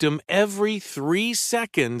theft victim every 3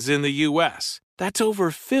 seconds in the U.S. That's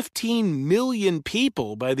over 15 million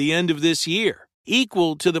people by the end of this year,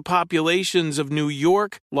 equal to the populations of New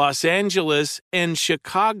York, Los Angeles, and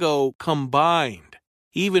Chicago combined.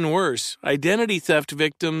 Even worse, identity theft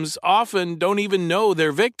victims often don't even know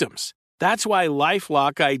they're victims. That's why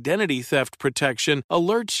LifeLock Identity Theft Protection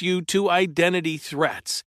alerts you to identity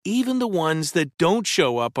threats, even the ones that don't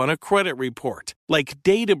show up on a credit report, like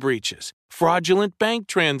data breaches, fraudulent bank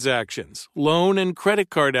transactions, loan and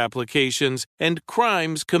credit card applications, and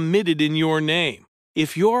crimes committed in your name.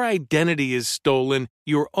 If your identity is stolen,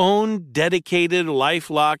 your own dedicated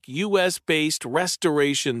LifeLock U.S.-based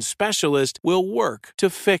restoration specialist will work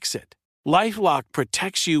to fix it. LifeLock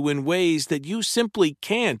protects you in ways that you simply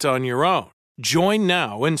can't on your own. Join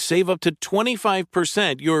now and save up to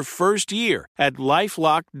 25% your first year at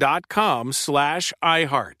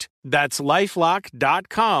LifeLock.com/iHeart. That's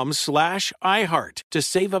LifeLock.com/iHeart to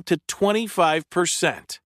save up to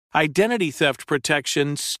 25%. Identity theft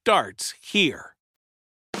protection starts here.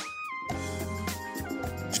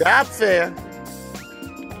 Job fair.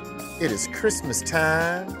 It is Christmas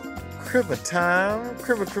time. Christmas time.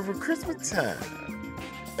 Christmas time.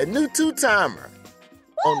 A new two-timer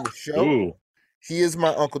on the show. Ooh. He is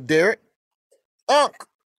my Uncle Derek. Unc.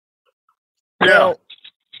 Now,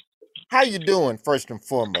 how you doing, first and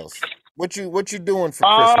foremost? What you doing for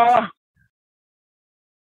Christmas?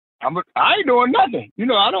 I ain't doing nothing. You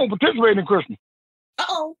know, I don't participate in Christmas.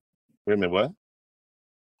 Uh-oh. Wait a minute, what?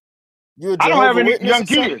 I don't have any young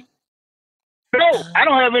kids. No, I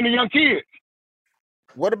don't have any young kids.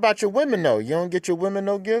 What about your women, though? You don't get your women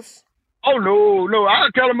no gifts? Oh, no. I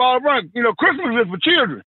tell them all right. You know, Christmas is for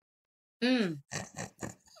children. Mm.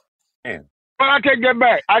 Man. But I take that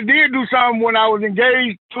back. I did do something when I was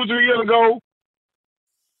engaged 2-3 years ago.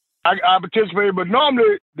 I participated, but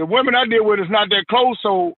normally the women I deal with is not that close,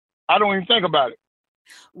 so I don't even think about it.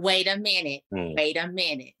 Wait a minute.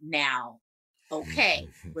 Now, okay,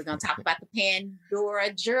 we're going to talk about the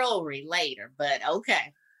Pandora jewelry later, but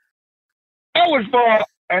okay. That was for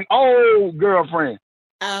an old girlfriend.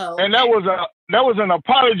 Oh. Okay. And that was an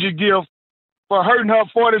apology gift for hurting her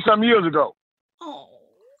 40-some years ago. Oh.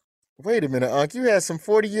 Wait a minute, Unc. You had some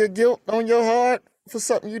 40-year guilt on your heart for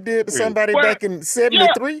something you did to somebody back in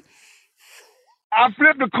 73? Yeah. I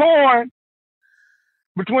flipped a coin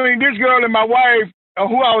between this girl and my wife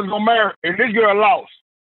who I was going to marry, and this girl lost.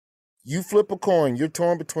 You flip a coin. You're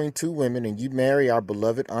torn between two women, and you marry our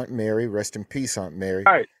beloved Aunt Mary. Rest in peace, Aunt Mary.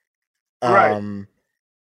 Right. And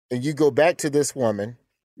you go back to this woman,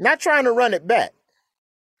 not trying to run it back,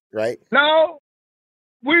 right? No,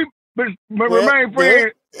 we but remain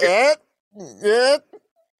friends.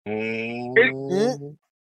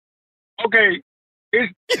 Okay,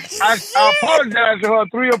 I apologized to her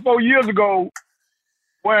 3 or 4 years ago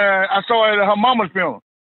when I saw her at her mama's funeral,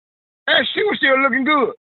 and she was still looking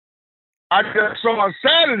good. I just saw her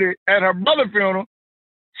Saturday at her brother's funeral.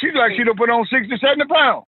 She's like she done put on 60, 70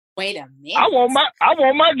 pounds. Wait a minute. I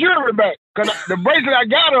want my jewelry back because the bracelet I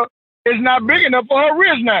got her is not big enough for her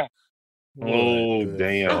wrist now. Oh,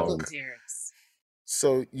 damn.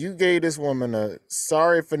 So you gave this woman a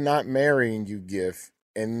sorry for not marrying you gift,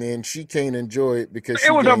 and then she can't enjoy it because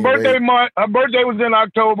it was her birthday month. Her birthday was in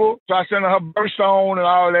October, so I sent her birthstone and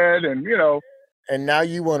all that, and you know. And now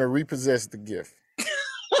you want to repossess the gift.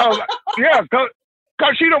 Yeah, cause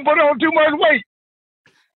she done put on too much weight.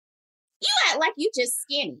 You act like you just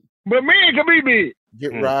skinny. But me can be big.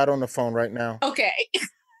 Get Rod on the phone right now. Okay.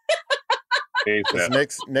 This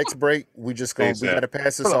next break, we gotta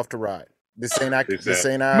pass this off to Rod. This ain't Me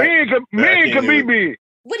can be big.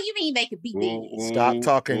 What do you mean they could be big? Stop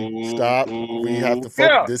talking. Stop. We have to focus.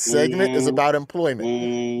 Yeah. This segment is about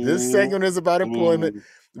employment. This segment is about employment.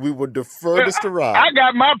 We will defer this to Rod. I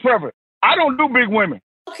got my preference. I don't do big women.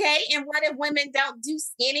 Okay, and what if women don't do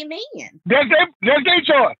skinny men? That's their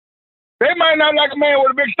choice. They might not like a man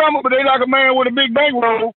with a big stomach, but they like a man with a big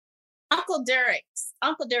bankroll. Uncle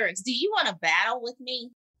Durix, do you want to battle with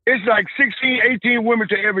me? It's like 16, 18 women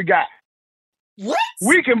to every guy. What?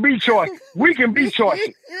 We can be choicy. We can be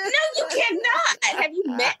choicy. No, you cannot. Have you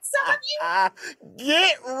met some of you?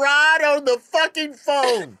 Get Rod on the fucking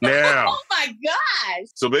phone now. Oh my gosh.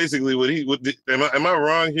 So basically, am I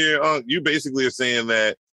wrong here? You basically are saying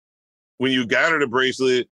that when you got her the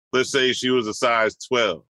bracelet, let's say she was a size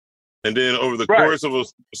 12, and then over the course of a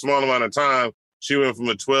small amount of time, she went from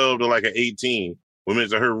a 12 to like an 18, which means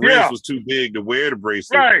that her wrist was too big to wear the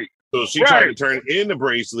bracelet. Right. So she tried to turn in the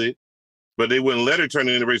bracelet, but they wouldn't let her turn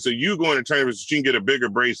it in the bracelet. So you going to turn it so she can get a bigger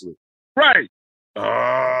bracelet. Right.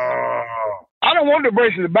 Oh. I don't want the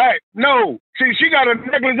bracelet back. No. See, she got a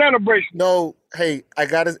necklace and a bracelet. No. Hey, I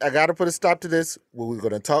gotta put a stop to this. We're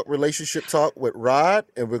gonna talk relationship talk with Rod,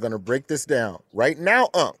 and we're gonna break this down right now.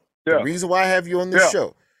 The reason why I have you on this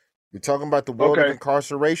show, we're talking about the world of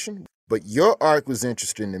incarceration, but your arc was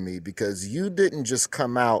interesting to me because you didn't just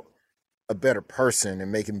come out a better person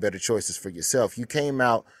and making better choices for yourself. You came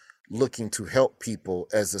out looking to help people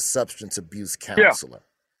as a substance abuse counselor.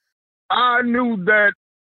 Yeah. I knew that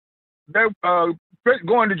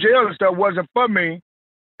going to jail and stuff wasn't for me,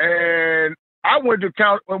 and I went to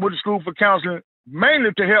school for counseling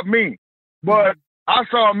mainly to help me. But I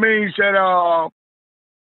saw me said,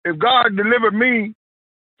 if God delivered me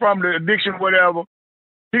from the addiction, whatever,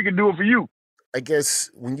 He can do it for you. I guess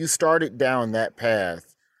when you started down that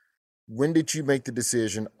path, when did you make the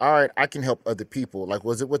decision, all right, I can help other people? Like,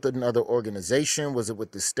 was it with another organization? Was it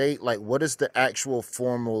with the state? Like, what is the actual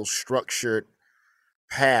formal, structured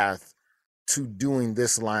path to doing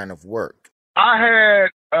this line of work? I had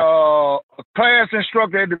a class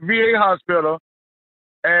instructor at the VA hospital,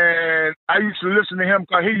 and I used to listen to him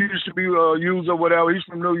because he used to be a user, whatever. He's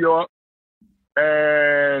from New York.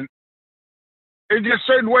 And it's just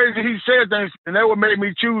certain ways that he said things, and that would make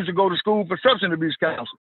me choose to go to school for substance abuse counseling.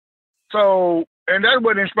 So, and that's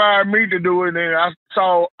what inspired me to do it. And I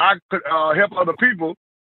saw I could help other people.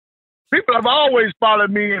 People have always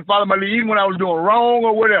followed me and followed my lead, even when I was doing wrong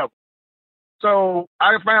or whatever. So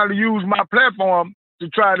I finally used my platform to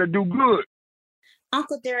try to do good.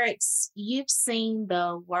 Uncle Durix, you've seen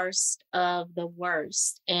the worst of the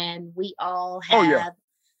worst, and we all have.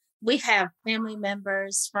 We have family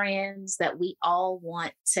members, friends that we all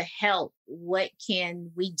want to help. What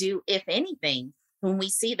can we do, if anything, when we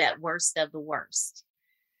see that worst of the worst?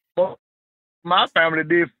 Well, my family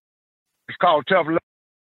did. It's called tough love.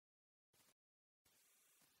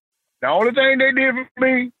 The only thing they did for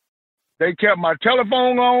me, they kept my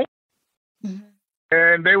telephone on,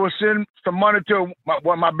 and they would send some money to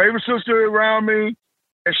my baby sister around me,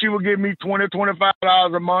 and she would give me $20,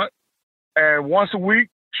 $25 a month. And once a week,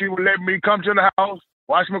 she would let me come to the house,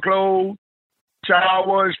 wash my clothes,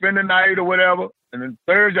 shower, spend the night or whatever. And then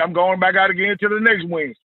Thursday, I'm going back out again to the next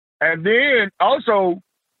Wednesday. And then also,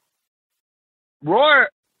 Roy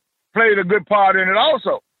played a good part in it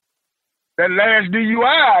also. That last DUI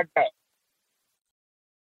I got,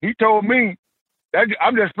 he told me that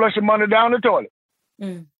I'm just flushing money down the toilet.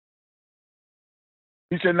 He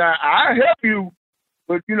said, now, I help you,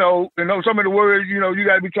 but, you know, some of the words, you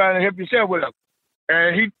got to be trying to help yourself with them.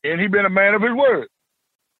 And he been a man of his word.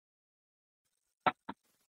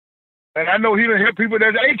 And I know he done help people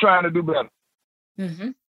that ain't trying to do better.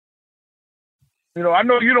 You know, I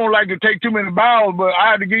know you don't like to take too many bows, but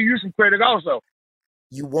I had to give you some credit also.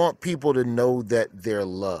 You want people to know that they're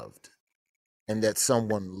loved and that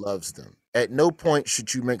someone loves them. At no point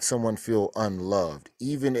should you make someone feel unloved,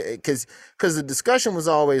 even because the discussion was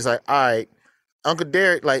always like, all right, Uncle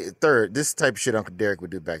Derek, like third, this type of shit Uncle Derek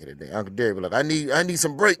would do back in the day. Uncle Derek would be like, I need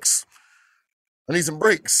some brakes. I need some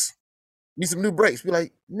brakes. Need some new brakes. Be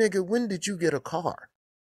like, nigga, when did you get a car?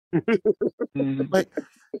 Like,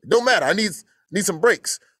 don't matter. I need some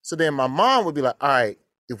brakes. So then my mom would be like, all right,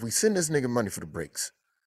 if we send this nigga money for the brakes,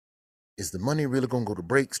 is the money really gonna go to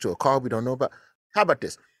brakes to a car we don't know about? How about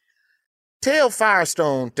this? Tell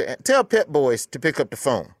Firestone tell Pep Boys to pick up the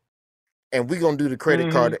phone, and we're gonna do the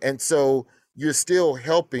credit card. And so you're still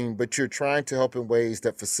helping, but you're trying to help in ways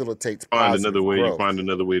that facilitates find another way. growth. You find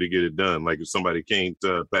another way to get it done. Like if somebody can't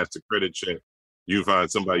pass the credit check, you find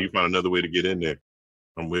another way to get in there.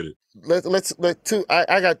 I'm with it.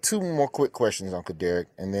 I got two more quick questions, Uncle Derek,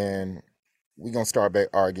 and then we're gonna start back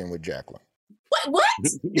arguing with Jacqueline. What?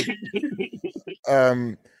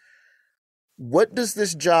 What does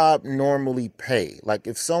this job normally pay? Like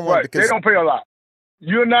if someone Right, they don't pay a lot.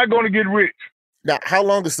 You're not going to get rich. Now, how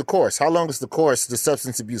long is the course? How long is the course, the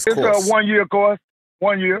substance abuse It's course? a 1 year course.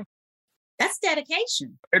 1 year. That's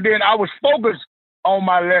dedication. And then I was focused on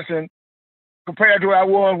my lesson compared to what I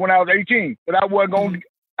was when I was 18. But I wasn't going to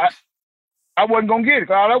I wasn't going to get it.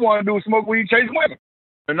 Cause all I want to do is smoke weed, chase women.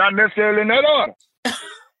 And not necessarily in that order.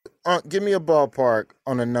 Give me a ballpark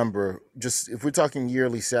on a number. Just if we're talking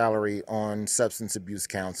yearly salary on substance abuse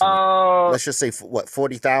counseling, let's just say what,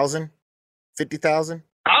 40,000, 50,000.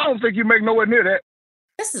 I don't think you make nowhere near that.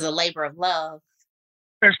 This is a labor of love,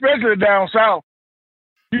 especially down south.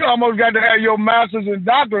 You almost got to have your master's and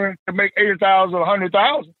doctorate to make 80,000 or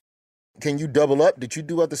 100,000. Can you double up? Did you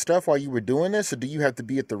do other stuff while you were doing this, or do you have to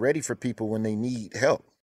be at the ready for people when they need help?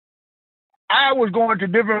 I was going to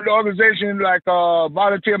different organizations, like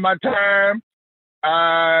volunteer my time.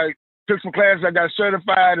 I took some classes. I got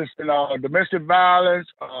certified in domestic violence,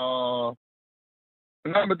 a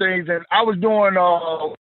number of things. And I was doing,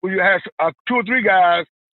 when you had 2 or 3 guys,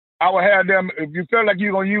 I would have them, if you felt like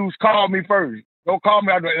you're going to use, call me first. Don't call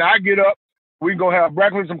me. And I get up. We can go have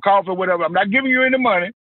breakfast, some coffee, whatever. I'm not giving you any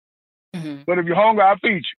money. Mm-hmm. But if you're hungry, I'll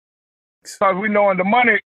feed you. Because we know the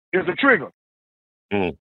money is a trigger.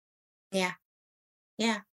 Mm. Yeah.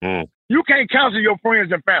 Yeah. Mm. You can't counsel your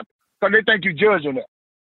friends and family because they think you're judging them.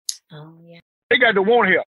 Oh, yeah. They got to want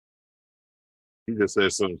help. He just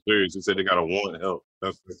said something serious. He said they got to want help.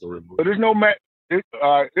 That's a real. But there's no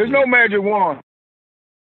magic wand.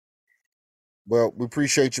 Well, we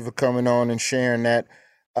appreciate you for coming on and sharing that.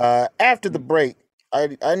 After the break,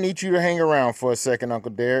 I need you to hang around for a second,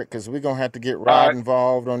 Uncle Derek, because we're going to have to get Rod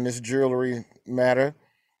involved on this jewelry matter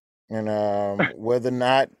and whether or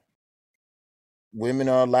not women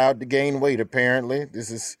are allowed to gain weight, apparently.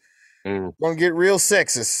 This is going to get real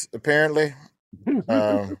sexist, apparently.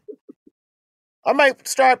 I might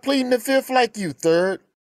start pleading the fifth like you, third.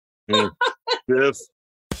 Yes.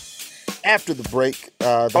 After the break,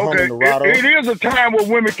 the homie Narado. It is a time where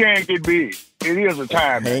women can't get big. It is a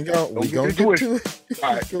time. Hang on. We're going to get to it.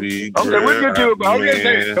 All right. Okay, we'll get to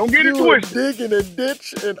it. Don't get it twisted. Digging a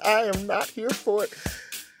ditch, and I am not here for it.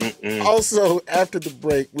 Also, after the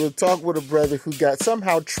break, we'll talk with a brother who got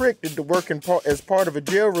somehow tricked into working as part of a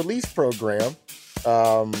jail release program.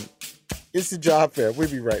 It's the job fair. We'll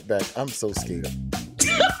be right back. I'm so scared.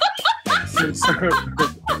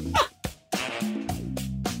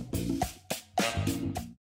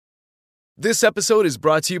 This episode is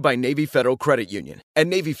brought to you by Navy Federal Credit Union. At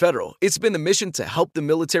Navy Federal, it's been the mission to help the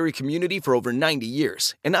military community for over 90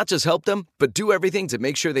 years. And not just help them, but do everything to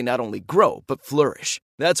make sure they not only grow, but flourish.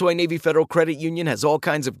 That's why Navy Federal Credit Union has all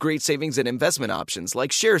kinds of great savings and investment options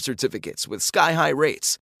like share certificates with sky-high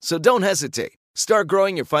rates. So don't hesitate. Start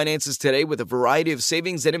growing your finances today with a variety of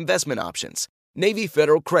savings and investment options. Navy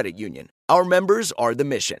Federal Credit Union. Our members are the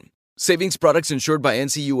mission. Savings products insured by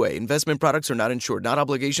NCUA. Investment products are not insured, not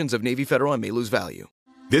obligations of Navy Federal and may lose value.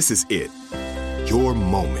 This is it. Your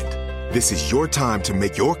moment. This is your time to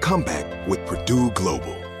make your comeback with Purdue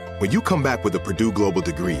Global. When you come back with a Purdue Global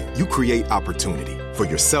degree, you create opportunity for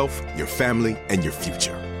yourself, your family, and your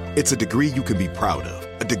future. It's a degree you can be proud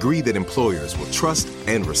of, a degree that employers will trust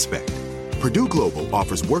and respect. Purdue Global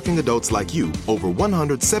offers working adults like you over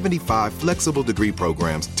 175 flexible degree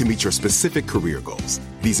programs to meet your specific career goals.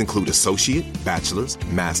 These include associate, bachelor's,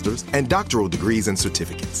 master's, and doctoral degrees and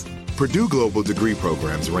certificates. Purdue Global degree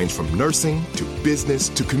programs range from nursing to business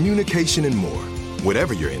to communication and more.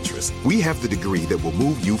 Whatever your interest, we have the degree that will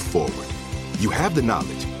move you forward. You have the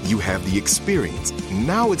knowledge, You have the experience.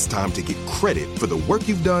 Now it's time to get credit for the work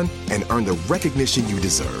you've done and earn the recognition you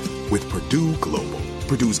deserve with Purdue Global,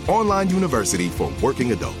 Purdue's online university for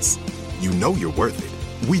working adults. You know you're worth it.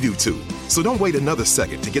 We do too. So don't wait another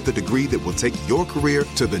second to get the degree that will take your career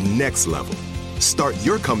to the next level. Start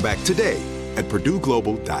your comeback today at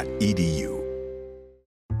purdueglobal.edu.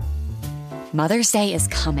 Mother's Day is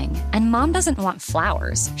coming, and Mom doesn't want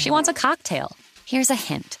flowers. She wants a cocktail. Here's a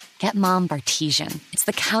hint. Get Mom Bartesian. It's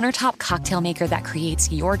the countertop cocktail maker that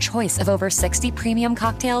creates your choice of over 60 premium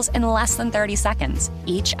cocktails in less than 30 seconds,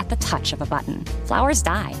 each at the touch of a button. Flowers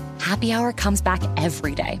die. Happy Hour comes back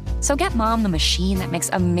every day. So get Mom the machine that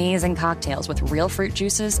makes amazing cocktails with real fruit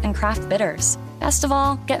juices and craft bitters. Best of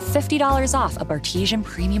all, get $50 off a Bartesian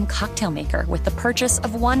premium cocktail maker with the purchase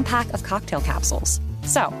of 1 pack of cocktail capsules.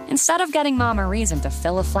 So, instead of getting Mom a reason to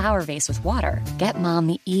fill a flower vase with water, get Mom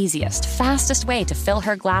the easiest, fastest way to fill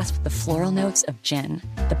her glass with the floral notes of gin.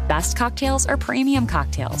 The best cocktails are premium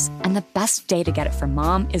cocktails, and the best day to get it for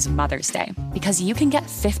Mom is Mother's Day, because you can get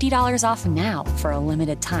 $50 off now for a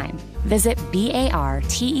limited time. Visit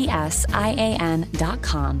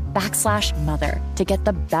BARTESIAN.com/mother to get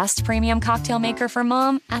the best premium cocktail maker for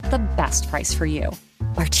Mom at the best price for you.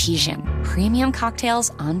 Bartesian, premium cocktails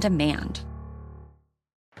on demand.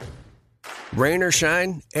 Rain or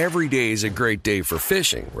shine, every day is a great day for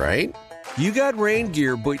fishing, right? You got rain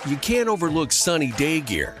gear, but you can't overlook sunny day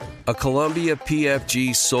gear. A Columbia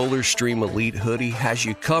PFG Solar Stream Elite hoodie has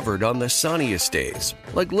you covered on the sunniest days.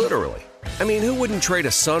 Like literally. I mean, who wouldn't trade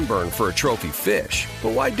a sunburn for a trophy fish?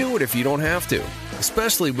 But why do it if you don't have to?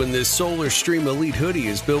 Especially when this Solar Stream Elite hoodie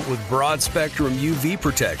is built with broad spectrum UV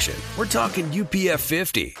protection. We're talking UPF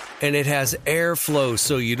 50, and it has airflow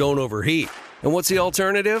so you don't overheat. And what's the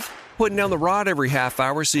alternative? Putting down the rod every half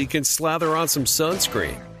hour so you can slather on some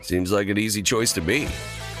sunscreen. Seems like an easy choice to be.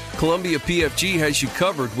 Columbia PFG has you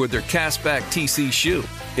covered with their Castback TC shoe.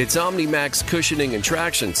 Its OmniMax cushioning and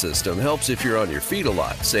traction system helps if you're on your feet a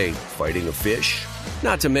lot, say, fighting a fish.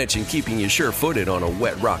 Not to mention keeping you sure-footed on a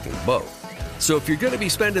wet rocking boat. So if you're going to be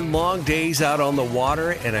spending long days out on the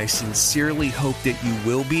water, and I sincerely hope that you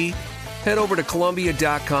will be, head over to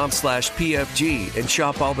Columbia.com/PFG and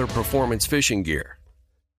shop all their performance fishing gear.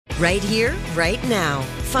 Right here, right now.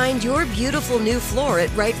 Find your beautiful new floor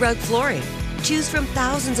at Right Rug Flooring. Choose from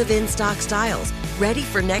thousands of in-stock styles, ready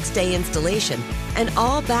for next day installation, and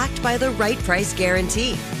all backed by the right price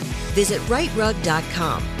guarantee. Visit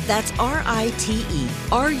rightrug.com. That's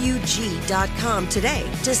RITERUG.com today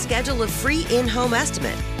to schedule a free in-home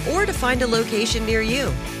estimate or to find a location near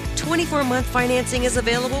you. 24-month financing is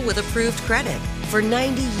available with approved credit. For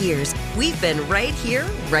 90 years, we've been right here,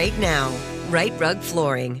 right now. Right Rug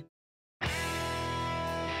Flooring.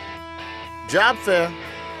 Job fair.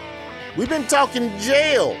 We've been talking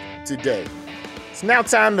jail today. It's now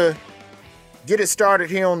time to get it started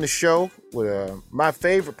here on the show with my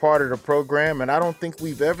favorite part of the program, and I don't think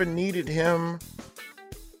we've ever needed him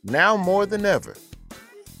now more than ever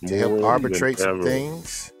to help arbitrate some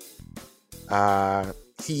things.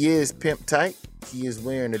 He is pimp tight. He is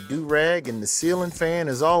wearing a do-rag, and the ceiling fan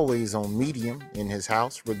is always on medium in his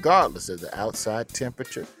house, regardless of the outside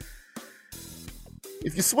temperature.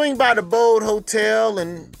 If you swing by the Bold Hotel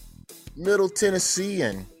in Middle Tennessee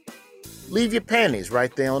and leave your panties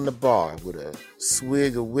right there on the bar with a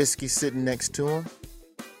swig of whiskey sitting next to him,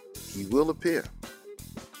 he will appear.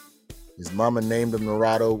 His mama named him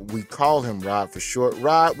Narado. We call him Rod for short.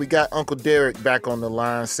 Rod, we got Uncle Derek back on the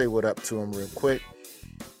line. Say what up to him real quick.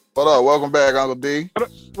 What up? Welcome back, Uncle D.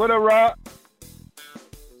 What up, Rod?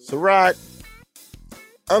 So, Rod,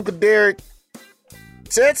 Uncle Derek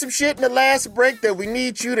said some shit in the last break that we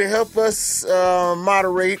need you to help us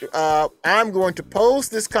moderate. I'm going to pose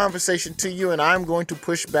this conversation to you, and I'm going to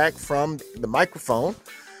push back from the microphone.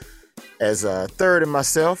 As Third and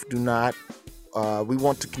myself do not, we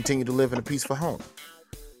want to continue to live in a peaceful home.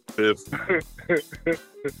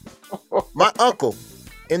 My uncle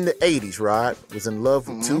in the 80s, Rod, was in love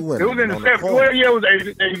with two women. It was in the 70s. Well, yeah, it was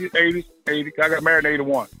 80s. I got married in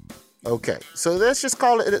 81. Okay, so let's just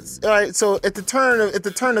call it. All right. So at the turn of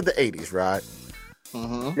the 80s, Rod,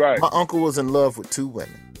 right, my uncle was in love with two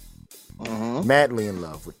women, madly in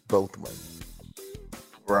love with both women,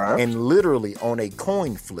 right, and literally on a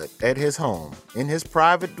coin flip at his home in his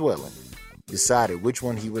private dwelling, decided which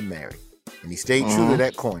one he would marry, and he stayed true to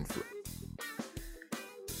that coin flip.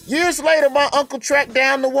 Years later, my uncle tracked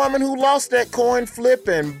down the woman who lost that coin flip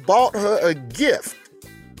and bought her a gift.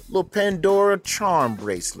 Little Pandora charm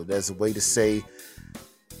bracelet as a way to say,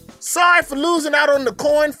 sorry for losing out on the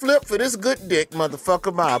coin flip for this good dick,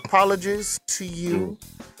 motherfucker. My apologies to you.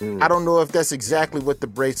 I don't know if that's exactly what the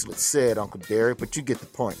bracelet said, Uncle Derek, but you get the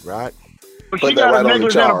point, right? But she got a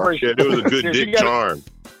necklace and a bracelet. Yeah, there was a good dick charm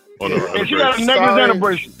on the And she got a necklace and a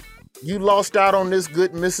bracelet. You lost out on this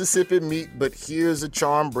good Mississippi meat, but here's a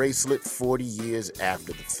charm bracelet 40 years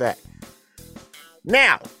after the fact.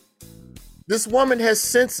 Now, this woman has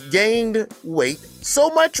since gained weight, so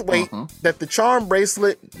much weight that the charm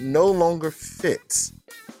bracelet no longer fits.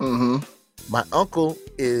 My uncle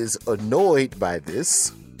is annoyed by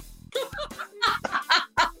this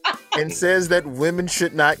and says that women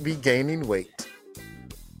should not be gaining weight.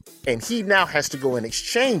 And he now has to go and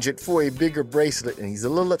exchange it for a bigger bracelet, and he's a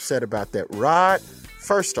little upset about that. Rod,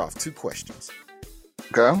 first off, 2 questions.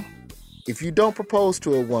 Okay. If you don't propose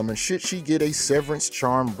to a woman, should she get a severance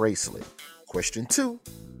charm bracelet? Question 2,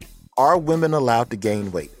 are women allowed to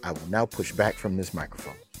gain weight? I will now push back from this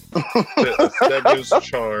microphone. A severance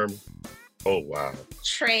charm. Oh, wow.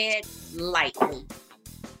 Tread lightly.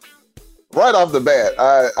 Right off the bat,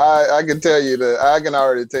 I can tell you that I can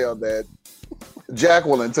already tell that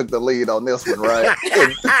Jacqueline took the lead on this one, right?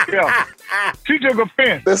 Yeah. She took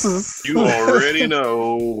offense. This is You already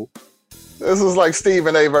know. This is like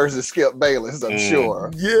Stephen A. versus Skip Bayless, I'm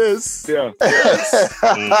sure. Yes. Yeah.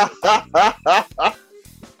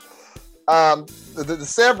 The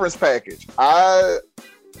severance package. I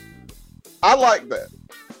like that.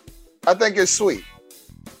 I think it's sweet.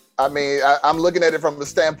 I mean, I'm looking at it from the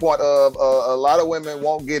standpoint of a lot of women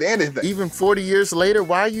won't get anything. Even 40 years later,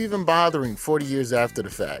 why are you even bothering 40 years after the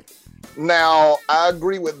fact? Now, I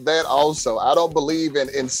agree with that also. I don't believe in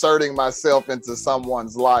inserting myself into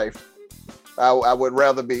someone's life. I would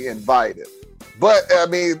rather be invited. But, I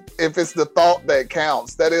mean, if it's the thought that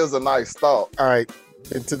counts, that is a nice thought. All right.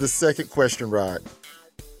 And to the second question, Rod.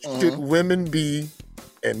 Should women be,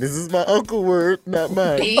 and this is my uncle word, not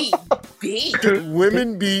mine. Should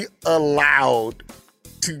women be allowed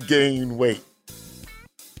to gain weight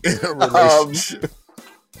in a relationship?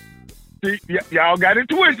 Y'all got it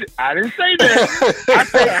twisted. I didn't say that. I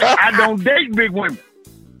said I don't date big women.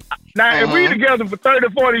 Now, if we together for 30,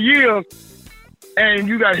 40 years and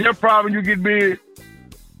you got a hip problem, you get big,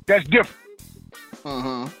 that's different.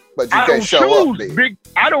 But you can't show up big.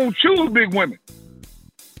 I don't choose big women.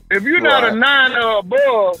 If you're not a 9 or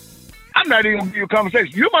above, I'm not even gonna give you a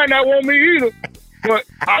conversation. You might not want me either, but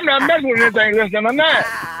I'm not messing with anything less than a 9.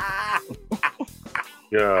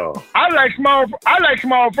 Yo. I like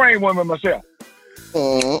small frame women myself.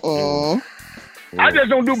 I just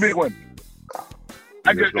don't do big women.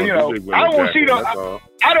 I just, I don't want to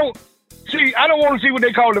see I don't want to see what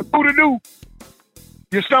they call the booty do.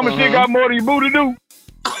 Your stomach still got more than your booty do.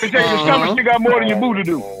 They say your stomach still got more than your booty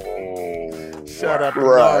do. Shout out to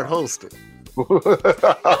Rod Holster. Okay,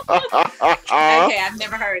 I've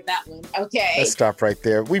never heard that one. Okay. Let's stop right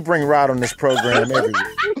there. We bring Rod on this program every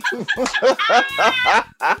week.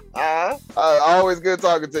 Always good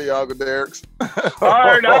talking to you, Uncle Derek. All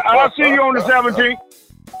right, I'll see you on the 17th.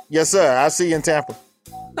 Yes, sir. I'll see you in Tampa.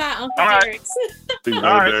 Bye, Uncle Derek. See you,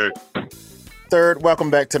 Derek. Third, welcome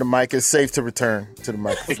back to the mic. It's safe to return to the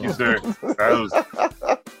microphone. Thank you, sir. That was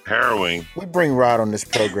harrowing. We bring Rod on this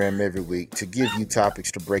program every week to give you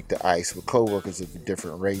topics to break the ice with coworkers of a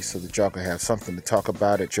different race so that y'all can have something to talk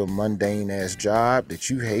about at your mundane-ass job that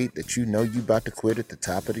you hate, that you know you about to quit at the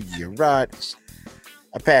top of the year. Rod,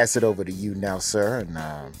 I pass it over to you now, sir, and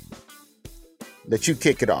let you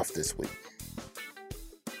kick it off this week.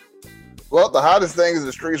 Well, the hottest thing in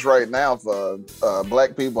the streets right now for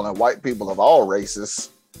black people and white people of all races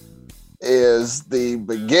is the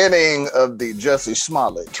beginning of the Jussie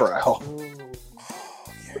Smollett trial.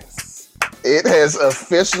 It has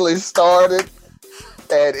officially started,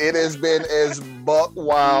 and it has been as buck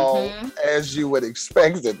wild as you would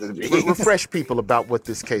expect it to be. Refresh people about what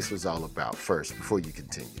this case was all about first before you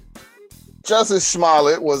continue. Jussie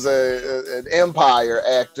Smollett was an Empire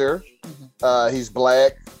actor. He's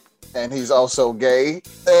black. And he's also gay.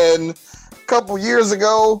 And a couple years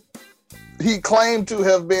ago, he claimed to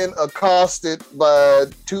have been accosted by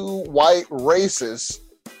 2 white racists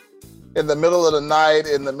in the middle of the night,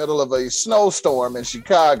 in the middle of a snowstorm in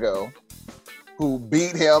Chicago, who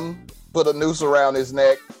beat him, put a noose around his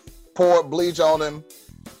neck, poured bleach on him,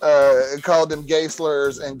 called him gay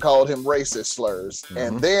slurs, and called him racist slurs.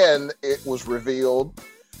 And then it was revealed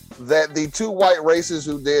that the 2 white racists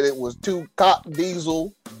who did it was 2 cop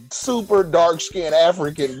diesel, super dark-skinned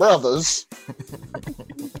African brothers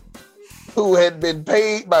who had been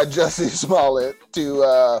paid by Jussie Smollett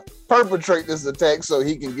to perpetrate this attack so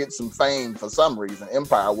he can get some fame for some reason.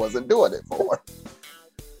 Empire wasn't doing it for him.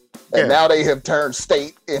 And now they have turned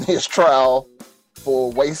state in his trial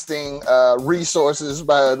for wasting resources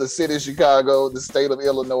by the city of Chicago, the state of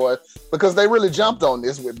Illinois, because they really jumped on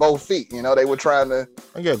this with both feet. You know, they were trying to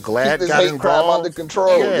glad keep this got hate crime involved. under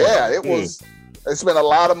control. Yeah. It was. They spent a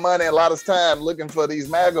lot of money, a lot of time looking for these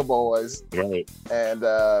MAGA boys, right? And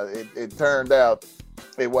it turned out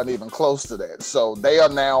it wasn't even close to that. So they are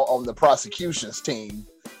now on the prosecution's team,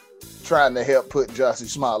 trying to help put Jussie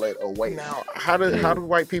Smollett away. Now, how do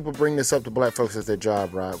white people bring this up to black folks as their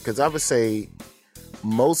job, Rob? Because I would say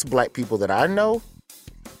most black people that I know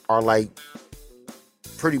are like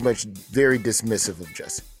pretty much very dismissive of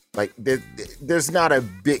Jussie. Like there's not a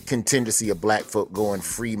big contingency of black folk going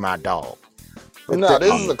free my dog. But no,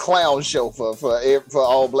 this is a clown show for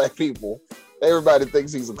all black people. Everybody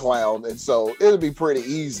thinks he's a clown, and so it'll be pretty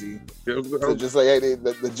easy to just say, hey,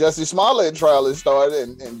 the Jussie Smollett trial is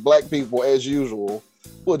started, and black people, as usual,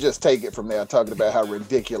 will just take it from there, talking about how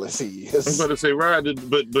ridiculous he is. I'm about to say, right,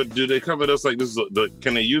 but do they come at us like this is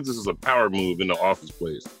can they use this as a power move in the office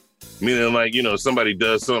place? Meaning, like, you know, somebody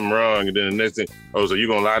does something wrong, and then the next thing, oh, so you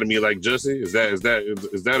gonna lie to me like Jussie? Is that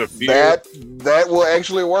a fear? That will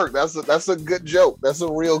actually work. That's a good joke. That's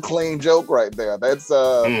a real clean joke right there. That's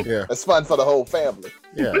that's fun for the whole family.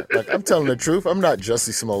 Yeah, like I'm telling the truth. I'm not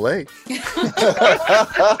Jussie Smollett.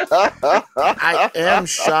 I am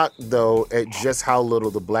shocked though at just how little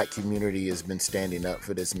the black community has been standing up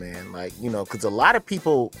for this man. Like, you know, because a lot of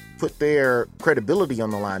people put their credibility on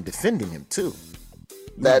the line defending him too.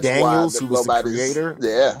 That's Daniels, why who was the creator.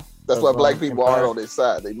 Yeah, that's why black people Empire. aren't on this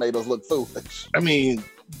side. They made us look foolish. I mean,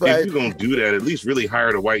 if you're gonna do that, at least really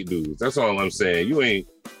hire the white dudes. That's all I'm saying.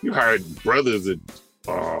 You hired brothers that.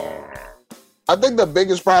 I think the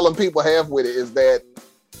biggest problem people have with it is that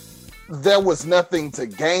there was nothing to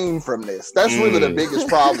gain from this. That's really the biggest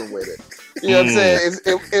problem with it. You know what I'm saying?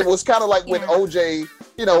 It was kind of like when OJ,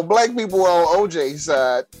 you know, black people were on OJ's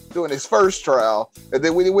side doing his first trial, and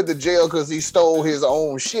then when he went to jail because he stole his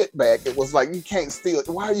own shit back, it was like, you can't steal it.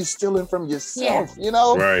 Why are you stealing from yourself? You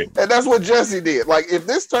know? Right. And that's what Jussie did. Like, if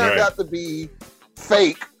this turned out to be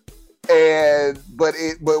fake, but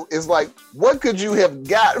it's like, what could you have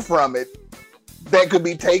got from it that could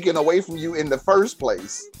be taken away from you in the first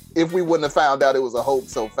place if we wouldn't have found out it was a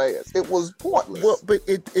hoax so fast? It was pointless. Well, but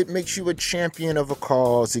it makes you a champion of a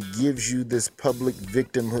cause. It gives you this public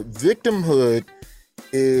victimhood. Victimhood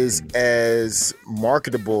is as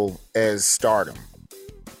marketable as stardom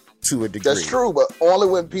to a degree. That's true, but only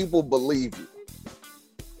when people believe you.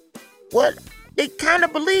 What? They kind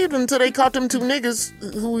of believed him until they caught them two niggas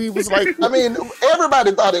who he was like... I mean,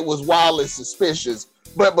 everybody thought it was wildly suspicious,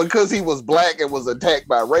 but because he was black and was attacked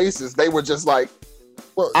by racists, they were just like,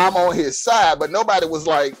 well, I'm on his side. But nobody was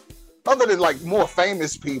like, other than like more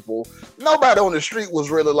famous people, nobody on the street was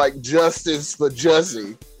really like justice for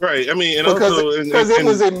Jussie. Right. I mean, and because it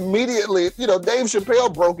was immediately, you know, Dave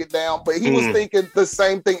Chappelle broke it down, but he was thinking the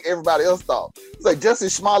same thing everybody else thought. It's like Jussie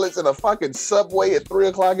Smollett's in a fucking subway at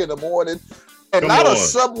 3:00 in the morning, and a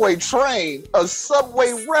subway train, a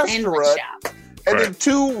subway restaurant, and then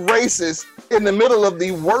two racists in the middle of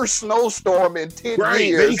the worst snowstorm in 10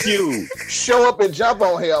 years show up and jump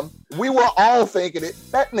on him. We were all thinking it.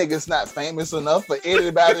 That nigga's not famous enough for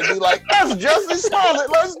anybody to be like, that's Jussie Smollett,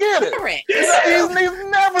 let's get it. Correct. He's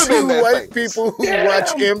never been that white famous. people who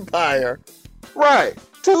watch Empire. Right.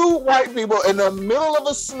 Two white people in the middle of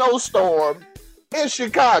a snowstorm in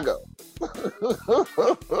Chicago.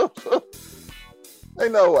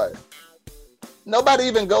 Ain't no way. Nobody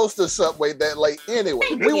even goes to Subway that late anyway.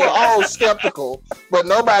 We were all skeptical, but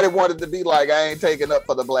nobody wanted to be like, I ain't taking up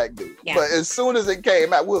for the black dude. Yeah. But as soon as it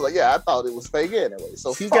came out, we were like, yeah, I thought it was fake anyway.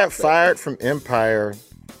 So he got fired from Empire.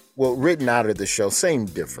 Well, written out of the show, same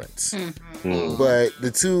difference. But the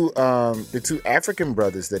two African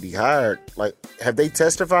brothers that he hired, like, have they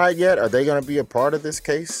testified yet? Are they going to be a part of this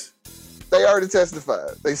case? They already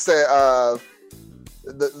testified. They said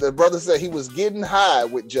the brother said he was getting high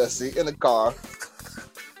with Jussie in the car.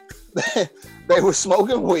 They were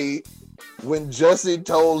smoking weed when Jussie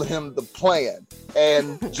told him the plan.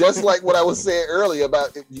 And just like what I was saying earlier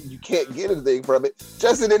about you can't get anything from it,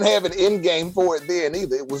 Jussie didn't have an end game for it then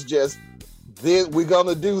either. It was just, we're going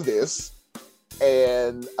to do this,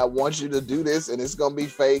 and I want you to do this, and it's going to be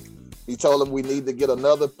fake. He told him we need to get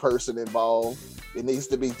another person involved. It needs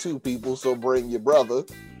to be two people, so bring your brother.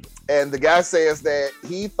 And the guy says that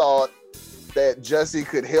he thought that Jussie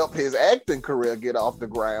could help his acting career get off the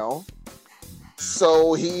ground,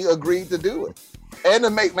 so he agreed to do it. And to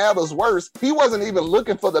make matters worse, he wasn't even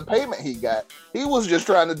looking for the payment he got. He was just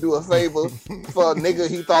trying to do a favor for a nigga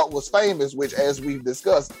he thought was famous, which, as we've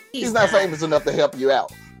discussed, he's not famous enough to help you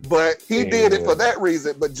out. But he did it for that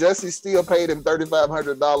reason. But Jussie still paid him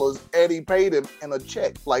 $3,500, and he paid him in a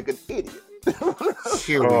check like an idiot.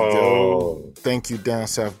 Here we go. Thank you, Down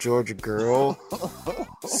South Georgia girl.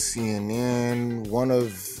 CNN. One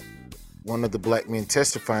of the black men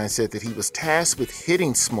testifying said that he was tasked with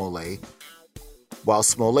hitting Smollett, while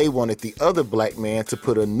Smollett wanted the other black man to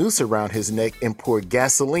put a noose around his neck and pour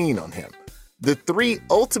gasoline on him. The three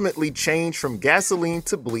ultimately changed from gasoline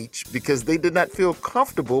to bleach because they did not feel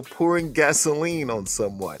comfortable pouring gasoline on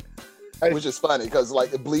someone. Which is funny because,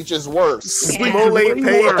 like, bleach is worse. Smollett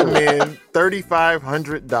paid the men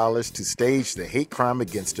 $3,500 to stage the hate crime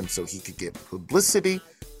against him so he could get publicity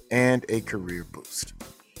and a career boost.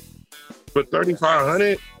 But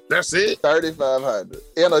 $3,500? That's it? $3,500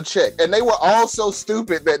 in a check. And they were all so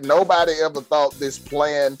stupid that nobody ever thought this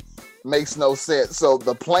plan makes no sense. So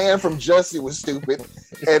the plan from Jussie was stupid,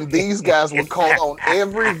 and these guys were caught on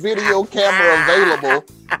every video camera available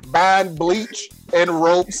buying bleach and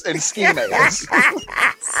ropes and ski masks.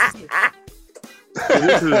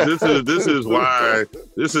 This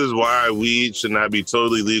is why weed should not be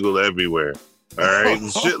totally legal everywhere. All right,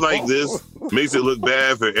 shit like this makes it look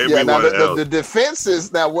bad for everyone else. The defense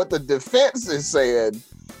is now what the defense is saying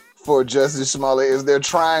for Jussie Smollett is they're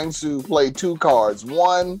trying to play two cards.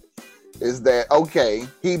 One is that, okay,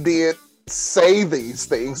 he did say these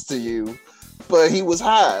things to you, but he was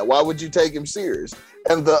high. Why would you take him serious?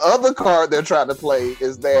 And the other card they're trying to play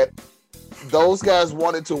is that those guys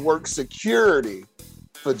wanted to work security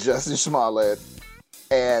for Jussie Smollett,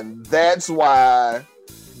 and that's why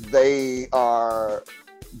they are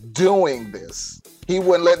doing this. He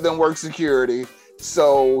wouldn't let them work security,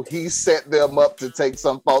 so he set them up to take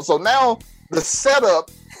some fault. So now the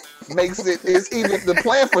setup makes it's even the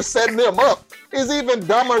plan for setting them up is even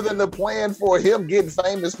dumber than the plan for him getting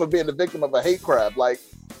famous for being the victim of a hate crime. Like,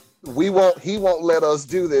 he won't let us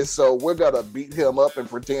do this, so we're gonna beat him up and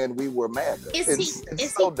pretend we were mad.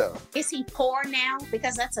 It's so dumb. Is he poor now?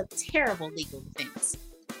 Because that's a terrible legal defense.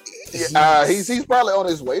 He's probably on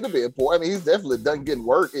his way to being poor. I mean, he's definitely done getting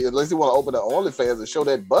work, unless he want to open the OnlyFans and show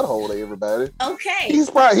that butthole to everybody. Okay. He's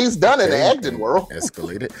done in the acting world.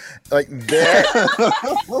 Escalated like that.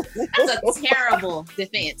 That's a terrible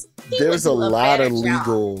defense. There's a lot of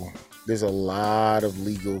legal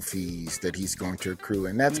fees that he's going to accrue,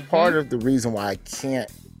 and that's part of the reason why I can't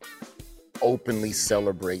openly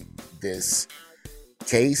celebrate this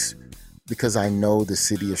case, because I know the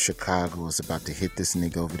city of Chicago is about to hit this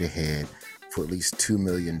nigga over the head for at least $2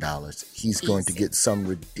 million. He's going to get some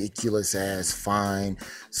ridiculous ass fine,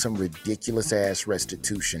 some ridiculous ass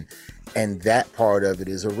restitution, and that part of it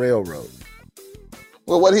is a railroad.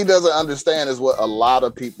 Well, what he doesn't understand is what a lot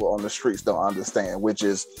of people on the streets don't understand, which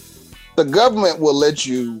is the government will let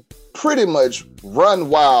you pretty much run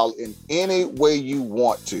wild in any way you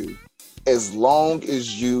want to, as long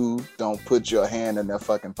as you don't put your hand in their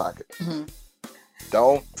fucking pocket. Mm-hmm.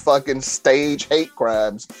 Don't fucking stage hate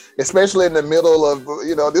crimes, especially in the middle of,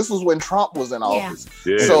 this was when Trump was in office.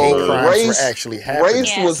 Yeah, so race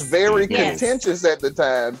Yes. was very contentious at the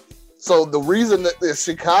time. So the reason that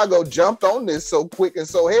Chicago jumped on this so quick and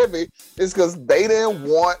so heavy is because they didn't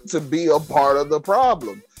want to be a part of the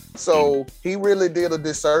problem. So he really did a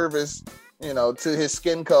disservice, to his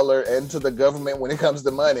skin color and to the government when it comes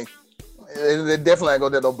to money. They're definitely not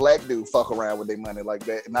gonna let no black dude fuck around with their money like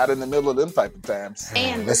that. Not in the middle of them type of times.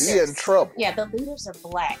 And he in trouble. Yeah, the leaders are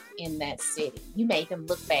black in that city. You made them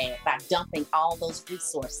look bad by dumping all those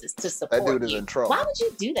resources to support That dude is you. in trouble. Why would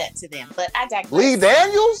you do that to them? But I digress. Lee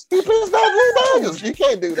Daniels? He pissed off Lee Daniels. You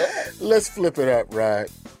can't do that. Let's flip it up, right?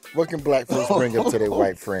 What can black folks bring up to their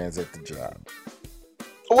white friends at the job?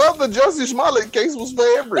 Well, the Jussie Smollett case was for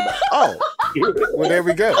everybody. Oh, well, there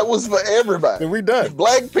we go. That was for everybody. Then we done.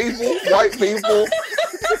 Black people, white people,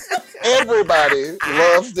 everybody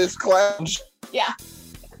loves this clown. Yeah.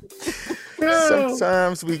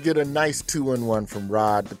 Sometimes we get a nice 2-in-1 from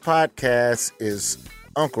Rod. The podcast is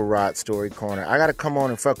Uncle Rod Story Corner. I got to come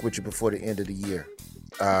on and fuck with you before the end of the year.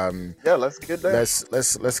 Let's get down.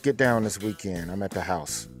 Let's get down this weekend. I'm at the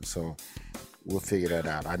house, so we'll figure that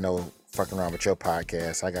out. I know. Fucking around with your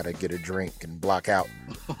podcast, I gotta get a drink and block out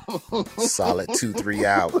solid 2-3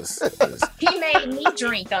 hours. He made me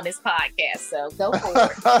drink on this podcast, so go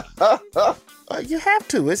for it. You have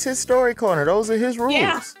to. It's his story corner. Those are his rules.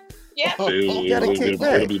 Yeah. You gotta kick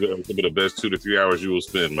back. It'll be the best 2 to 3 hours you will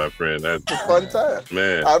spend, my friend. That's a fun time.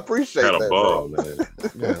 Man, I appreciate had that. a ball, man.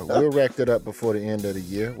 Yeah, we'll wrap it up before the end of the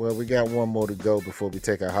year. Well, we got one more to go before we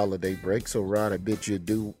take our holiday break. So, Rod, I bid you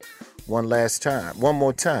do one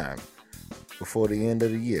more time. Before the end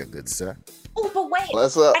of the year, good sir. Oh, but wait.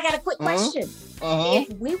 What's up? I got a quick question.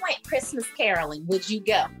 If we went Christmas caroling, would you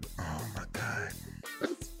go?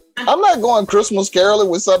 I'm not going Christmas caroling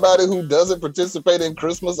with somebody who doesn't participate in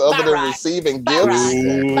Christmas other than receiving gifts.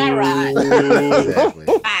 Exactly.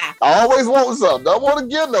 I always want something. Don't want to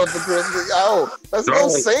get nothing for Christmas. Oh, let's go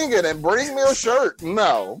singing and bring me a shirt.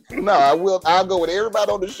 No, I will. I'll go with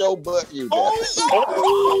everybody on the show but you guys.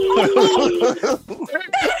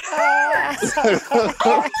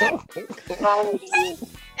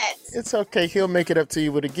 It's okay. He'll make it up to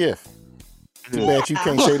you with a gift. Too bad you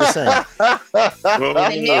can't say the same.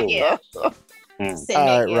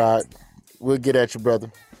 All right, Rod. We'll get at you,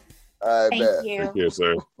 brother. All right, Thank you. Thank you,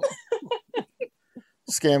 sir.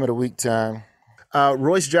 Scam of the week time.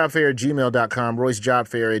 RoyceJobFair@gmail.com.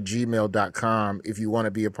 RoyceJobFair@gmail.com. If you want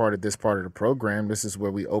to be a part of this part of the program, this is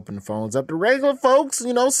where we open the phones up to regular folks.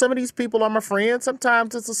 You know, some of these people are my friends.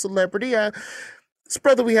 Sometimes it's a celebrity. This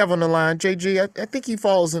brother we have on the line, JG, I think he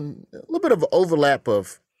falls in a little bit of an overlap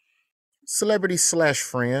of celebrity /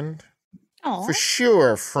 friend. Aww. For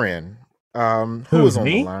sure, friend. Who is on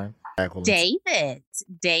the line? David.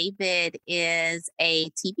 David is a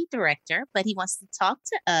TV director, but he wants to talk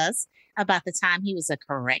to us about the time he was a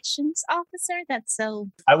corrections officer. That's so.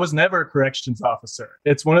 I was never a corrections officer.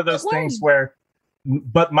 It's one of those things where,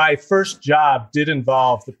 but my first job did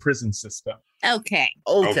involve the prison system. Okay.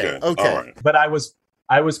 Okay. But I was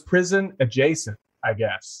prison adjacent, I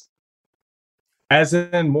guess. As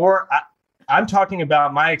in more, I'm talking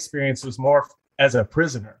about my experience was more as a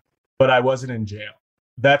prisoner, but I wasn't in jail.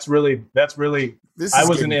 That's really. This I is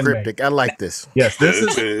was an inmate. cryptic. I like this. Yes,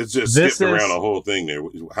 It's just skipping around the whole thing there.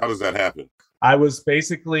 How does that happen? I was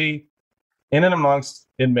basically in and amongst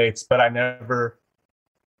inmates, but I never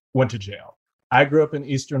went to jail. I grew up in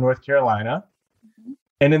Eastern North Carolina,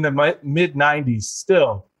 and in the mid 90s,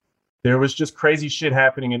 still, there was just crazy shit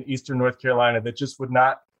happening in Eastern North Carolina that just would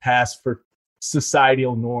not pass for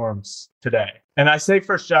societal norms today. And I say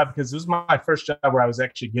first job because this was my first job where I was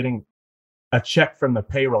actually getting a check from the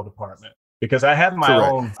payroll department, because I had my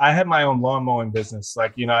own lawn mowing business.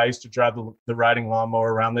 Like, you know, I used to drive the riding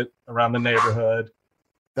lawnmower around the neighborhood.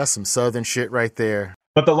 That's some Southern shit right there.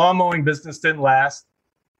 But the lawn mowing business didn't last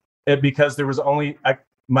because there was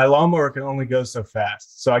my lawnmower can only go so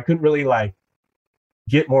fast. So I couldn't really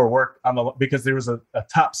get more work because there was a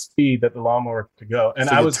top speed that the lawnmower could go. And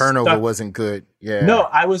so the turnover wasn't good. Yeah. No,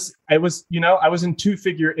 I was in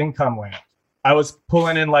 2-figure income land. I was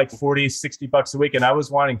pulling in like $40, $60 a week, and I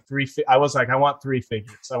was wanting I want 3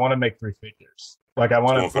 figures. I want to make 3 figures. Like I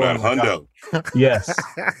want to for that hundo. Yes.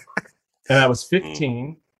 And I was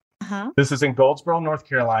 15. This is in Goldsboro, North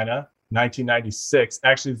Carolina, 1996.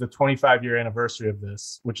 Actually, it's the 25-year anniversary of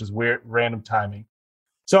this, which is weird, random timing.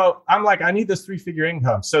 So I'm like, I need this 3-figure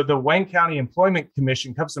income. So the Wayne County Employment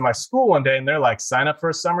Commission comes to my school one day, and they're like, sign up for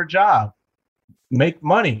a summer job, make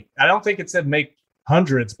money. I don't think it said make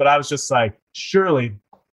hundreds, but I was just like, surely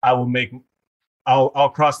I will I'll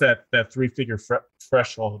cross that 3-figure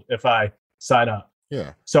threshold if I sign up.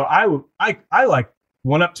 Yeah. So I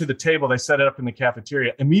went up to the table. They set it up in the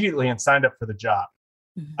cafeteria immediately and signed up for the job.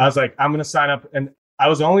 Mm-hmm. I was like, I'm going to sign up. And I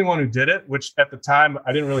was the only one who did it, which at the time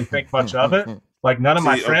I didn't really think much of it. Like none of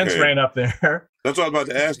my friends ran up there. That's what I was about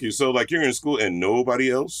to ask you. So like you're in school and nobody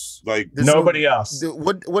else? Nobody else.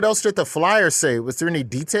 What else did the flyer say? Was there any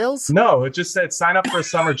details? No, it just said sign up for a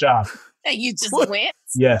summer job. You just went?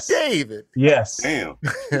 Yes. David. Yes. Damn.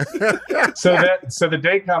 So the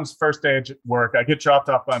day comes, first day of work. I get dropped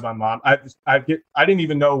off by my mom. I didn't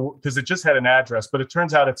even know because it just had an address, but it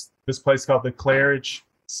turns out it's this place called the Claridge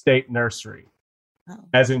State Nursery,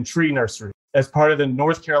 as in tree nursery, as part of the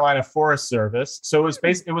North Carolina Forest Service. So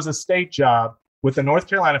it was a state job with the North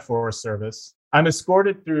Carolina Forest Service. I'm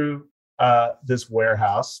escorted through this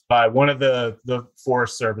warehouse by one of the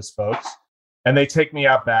Forest Service folks, and they take me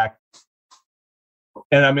out back.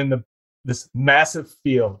 And I'm in this massive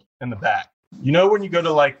field in the back. You know when you go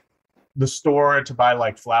to like the store to buy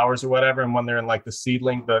like flowers or whatever, and when they're in like the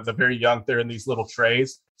seedling, the very young, they're in these little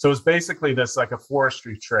trays. So it's basically this like a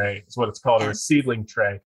forestry tray is what it's called, or a seedling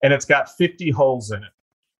tray. And it's got 50 holes in it,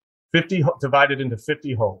 50 divided into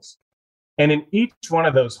 50 holes. And in each one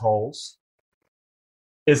of those holes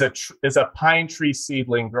is a pine tree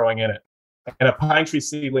seedling growing in it. And a pine tree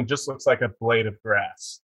seedling just looks like a blade of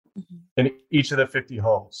grass. Mm-hmm. In each of the 50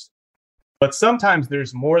 holes. But sometimes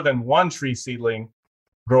there's more than one tree seedling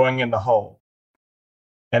growing in the hole.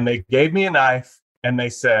 And they gave me a knife and they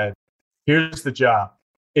said, here's the job.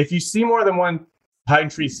 If you see more than one pine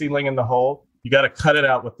tree seedling in the hole, you got to cut it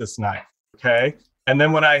out with this knife. Okay. And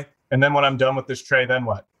then when I'm done with this tray, then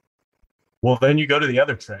what? Well, then you go to the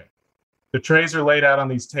other tray. The trays are laid out on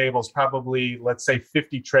these tables, probably, let's say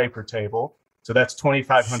 50 tray per table. So that's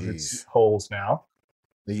 2,500 holes now.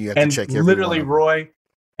 You have and to check every literally, one of them. Roy,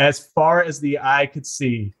 as far as the eye could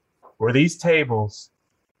see, were these tables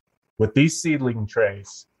with these seedling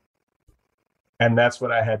trays. And that's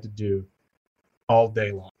what I had to do all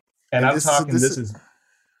day long. And I'm talking,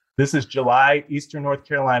 this is July, Eastern North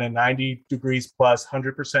Carolina, 90 degrees plus,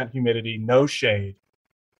 100% humidity, no shade.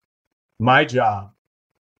 My job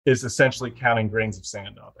is essentially counting grains of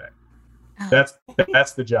sand all day.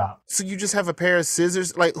 That's the job. So you just have a pair of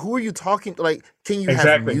scissors? Like, who are you talking? Like, can you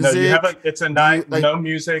exactly. have music? No, you have it's a night, no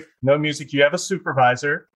music. You have a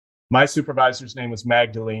supervisor. My supervisor's name was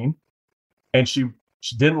Magdalene, and she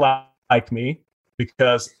didn't like me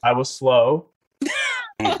because I was slow.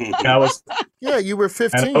 Yeah, you were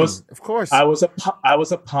 15. Of course. I was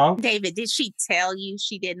a punk. David, did she tell you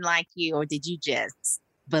she didn't like you, or did you just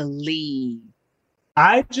believe?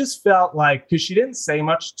 I just felt like, because she didn't say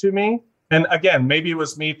much to me. And again, maybe it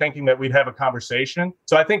was me thinking that we'd have a conversation.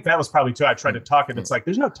 So I think that was probably too. I tried to talk, and it's like,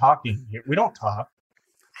 there's no talking here. We don't talk.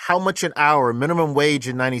 How much an hour? Minimum wage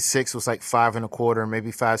in 96 was like $5.25,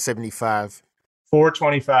 maybe $5.75.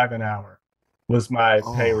 $4.25 an hour was my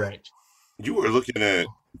pay rate. You were looking at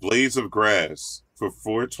blades of grass for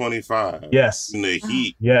 $4.25. Yes. In the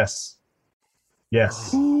heat. Yes.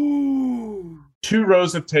 2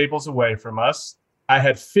 rows of tables away from us, I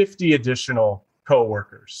had 50 additional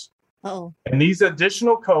coworkers. Oh. And these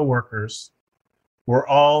additional coworkers were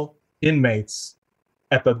all inmates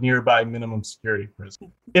at the nearby minimum security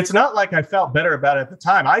prison. It's not like I felt better about it at the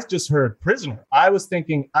time. I just heard prisoner. I was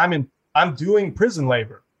thinking I'm doing prison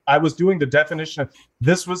labor. I was doing the definition of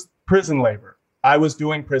this was prison labor. I was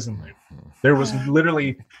doing prison labor. There was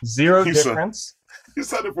literally zero difference. You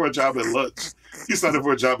signed up for a job at lunch. You signed up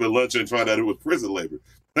for a job at lunch and found out it was prison labor.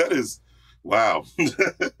 That is, wow.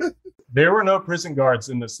 There were no prison guards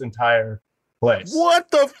in this entire place.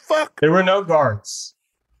 What the fuck? There were no guards,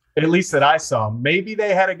 at least that I saw. Maybe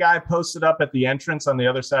they had a guy posted up at the entrance on the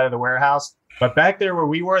other side of the warehouse, but back there where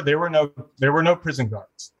we were, there were no prison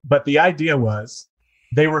guards. But the idea was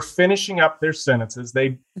they were finishing up their sentences.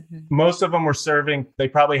 Most of them were serving. They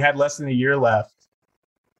probably had less than a year left.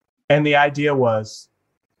 And the idea was,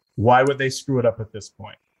 why would they screw it up at this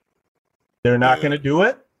point? They're not going to do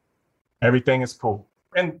it. Everything is cool.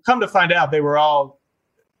 And come to find out, they were all,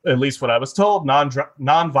 at least what I was told,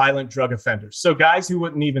 non-violent drug offenders. So guys who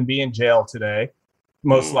wouldn't even be in jail today,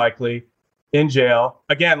 most likely in jail.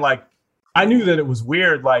 Again, like, I knew that it was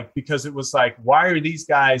weird, like, because it was like, why are these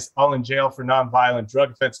guys all in jail for non-violent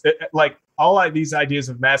drug offense? These ideas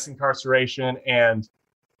of mass incarceration and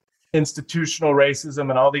institutional racism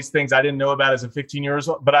and all these things I didn't know about as a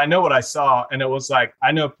 15-year-old, but I know what I saw. And it was like,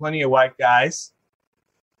 I know plenty of white guys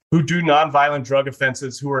who do non-violent drug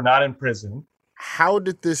offenses who are not in prison. How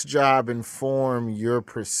did this job inform your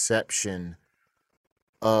perception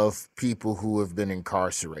of people who have been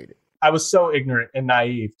incarcerated? I was so ignorant and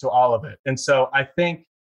naive to all of it. And so I think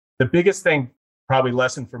the biggest thing, probably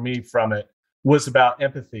lesson for me from it, was about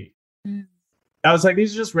empathy. I was like,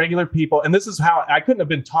 these are just regular people. And this is how I couldn't have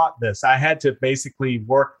been taught this. I had to basically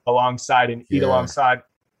work alongside and eat alongside.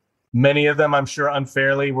 Many of them, I'm sure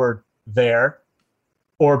unfairly, were there,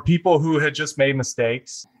 or people who had just made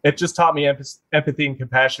mistakes. It just taught me empathy and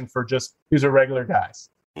compassion for just, these are regular guys.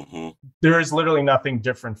 Mm-hmm. There is literally nothing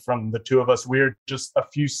different from the two of us. We're just a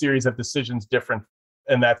few series of decisions different,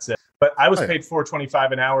 and that's it. But I was paid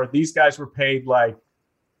 $4.25 an hour. These guys were paid like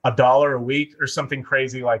 $1 a week or something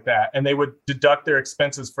crazy like that. And they would deduct their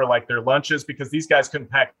expenses for like their lunches, because these guys couldn't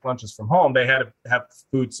pack lunches from home. They had to have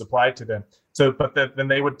food supplied to them. So, but then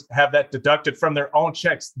they would have that deducted from their own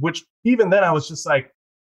checks, which even then I was just like,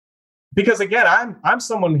 because again, I'm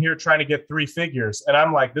someone here trying to get 3 figures, and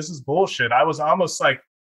I'm like, this is bullshit. I was almost like,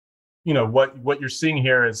 you know, what you're seeing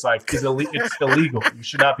here is like, it's illegal. You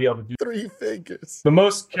should not be able to do 3 figures. The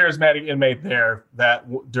most charismatic inmate there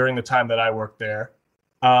during the time that I worked there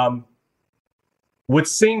would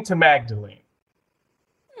sing to Magdalene.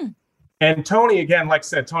 And Tony, again, like I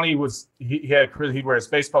said, Tony he'd wear his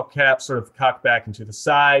baseball cap sort of cocked back into the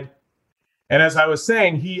side. And as I was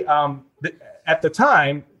saying, he at the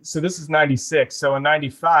time, so this is 96. So in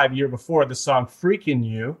 95, year before, the song Freakin'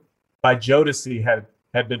 You by Jodeci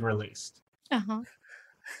had been released. Uh-huh.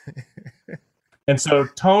 And so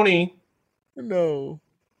Tony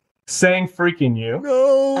sang Freakin'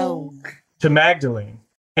 You to Magdalene.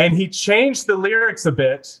 And he changed the lyrics a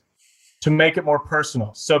bit to make it more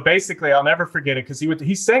personal. So basically, I'll never forget it, because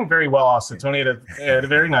he sang very well also. Tony had a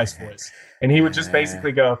very nice voice. And he would just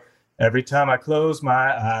basically go, every time I close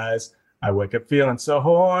my eyes, I wake up feeling so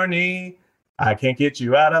horny. I can't get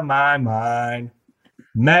you out of my mind.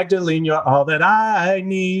 Magdalene, you're all that I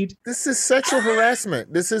need. This is sexual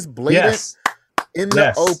harassment. This is blatant in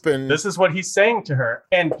the open. This is what he's saying to her.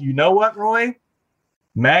 And you know what, Roy?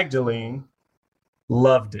 Magdalene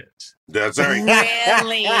loved it. That's right.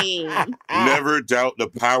 Really? Never doubt the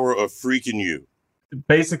power of freaking you.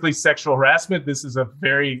 Basically, sexual harassment. This is a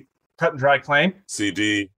very cut and dry claim. See,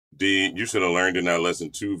 D, you should have learned in that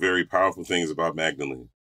lesson 2 very powerful things about Magdalene.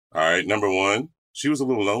 All right. Number 1, she was a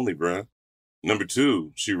little lonely, bruh. Number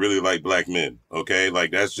 2, she really liked black men. Okay.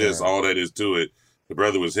 Like, that's just all that is to it. The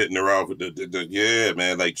brother was hitting her off with the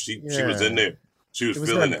man. Like, she was in there. She was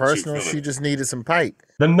feeling that. Personal. She just needed some pipe.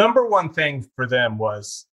 The number one thing for them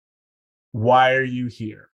was, why are you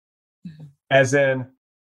here? As in,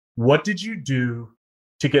 what did you do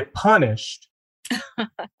to get punished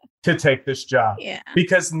to take this job? Yeah.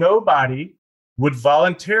 Because nobody would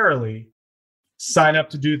voluntarily sign up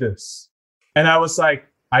to do this. And I was like,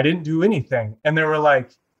 I didn't do anything. And they were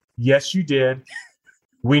like, yes, you did.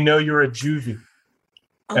 We know you're a juvie,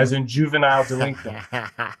 as in juvenile delinquent.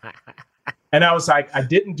 And I was like, I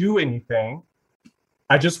didn't do anything.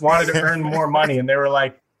 I just wanted to earn more money. And they were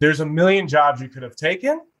like, there's a million jobs you could have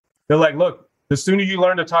taken. They're like, look, the sooner you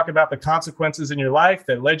learn to talk about the consequences in your life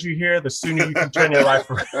that led you here, the sooner you can turn your life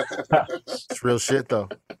around. It's real shit, though.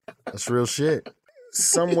 That's real shit.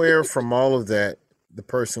 Somewhere from all of that, the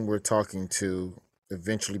person we're talking to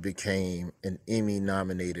eventually became an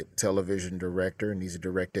Emmy-nominated television director, and he's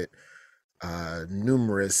directed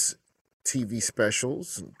numerous TV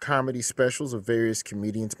specials and comedy specials of various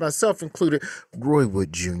comedians, myself included. Roy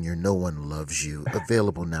Wood Jr., No One Loves You,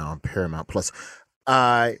 available now on Paramount Plus.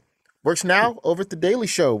 Works now over at The Daily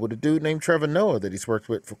Show with a dude named Trevor Noah that he's worked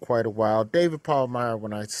with for quite a while. David Paul Meyer,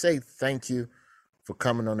 when I say thank you for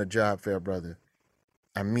coming on the job fair, brother,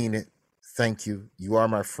 I mean it. Thank you. You are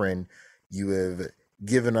my friend. You have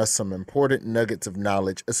given us some important nuggets of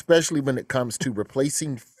knowledge, especially when it comes to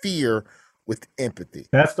replacing fear with empathy.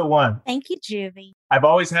 That's the one. Thank you, Juvie. I've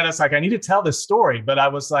always had us like, I need to tell this story, but I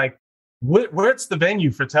was like, where's the venue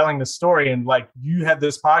for telling the story? And like, you had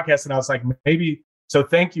this podcast, and I was like, maybe. So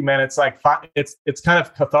thank you, man. It's like, it's kind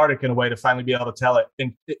of cathartic in a way to finally be able to tell it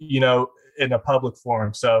in, in a public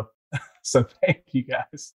forum. So thank you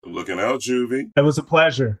guys. Looking out, Juvie. It was a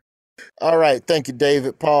pleasure. All right. Thank you,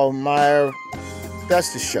 David Paul Meyer.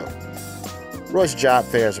 That's the show. Roy's Job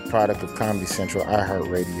Fair is a product of Comedy Central,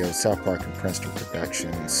 iHeartRadio, South Park, and Princeton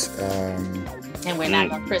Productions. And we're not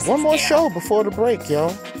going to Christmas one more Carol. show before the break,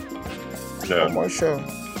 y'all. No. One more show.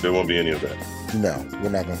 There won't be any of that. No, we're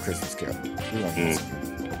not going Christmas Carol. You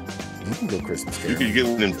can go Christmas Carol. You can get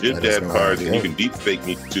one of them Jit Dad cards, and you can deep fake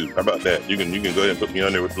me too. How about that? You can go ahead and put me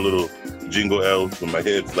on there with the little jingle elves with my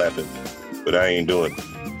head flapping, but I ain't doing it.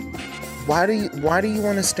 Why do you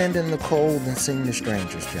want to stand in the cold and sing to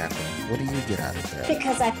strangers, Jacqueline? What do you get out of that?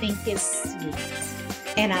 Because I think it's sweet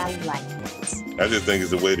and I like it. I just think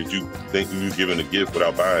it's a way that you think you're giving a gift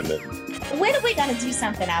without buying it. When are we going to do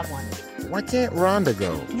something I want to do? Why can't Rhonda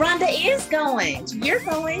go? Rhonda is going. You're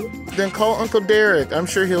going. Then call Uncle Derek. I'm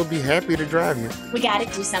sure he'll be happy to drive you. We got to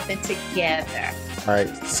do something together. All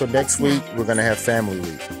right. So next week, we're going to have Family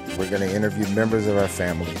Week. We're going to interview members of our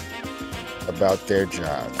family about their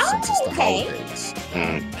jobs since it's the holidays.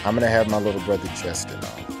 I'm going to have my little brother Justin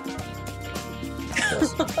on.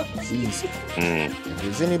 If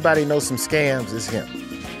there's anybody knows some scams, it's him.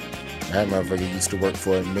 That motherfucker used to work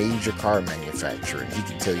for a major car manufacturer. He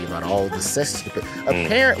can tell you about all the sex.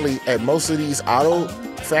 Apparently, at most of these auto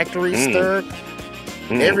factories,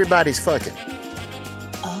 everybody's fucking.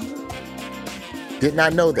 Did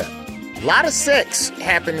not know that. A lot of sex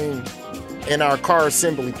happening in our car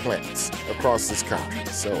assembly plants across this country.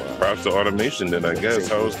 So props to automation then, I guess.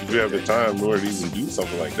 How else did you have the time in order to even do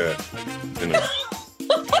something like that? You know.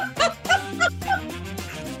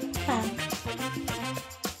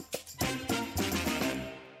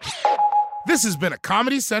 This has been a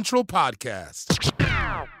Comedy Central podcast.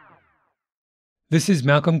 This is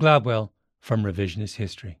Malcolm Gladwell from Revisionist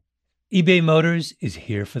History. eBay Motors is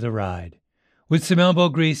here for the ride. With some elbow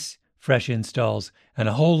grease, fresh installs, and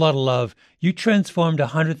a whole lot of love, you transformed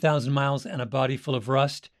 100,000 miles and a body full of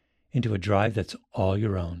rust into a drive that's all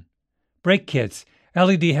your own. Brake kits,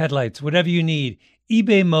 LED headlights, whatever you need,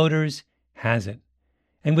 eBay Motors has it.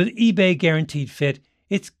 And with eBay Guaranteed Fit,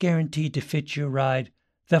 it's guaranteed to fit your ride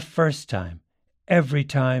the first time, every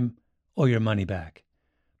time, or your money back.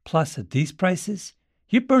 Plus, at these prices,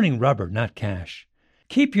 you're burning rubber, not cash.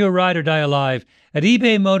 Keep your ride or die alive at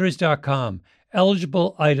ebaymotors.com.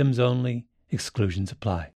 Eligible items only. Exclusions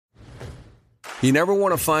apply. You never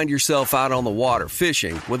want to find yourself out on the water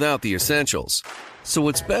fishing without the essentials. So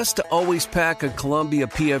it's best to always pack a Columbia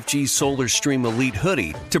PFG Solar Stream Elite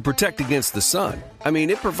hoodie to protect against the sun. I mean,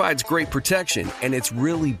 it provides great protection, and it's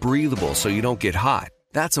really breathable so you don't get hot.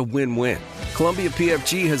 That's a win-win. Columbia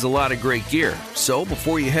PFG has a lot of great gear, so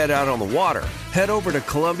before you head out on the water, head over to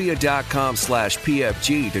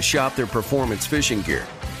Columbia.com/PFG to shop their performance fishing gear.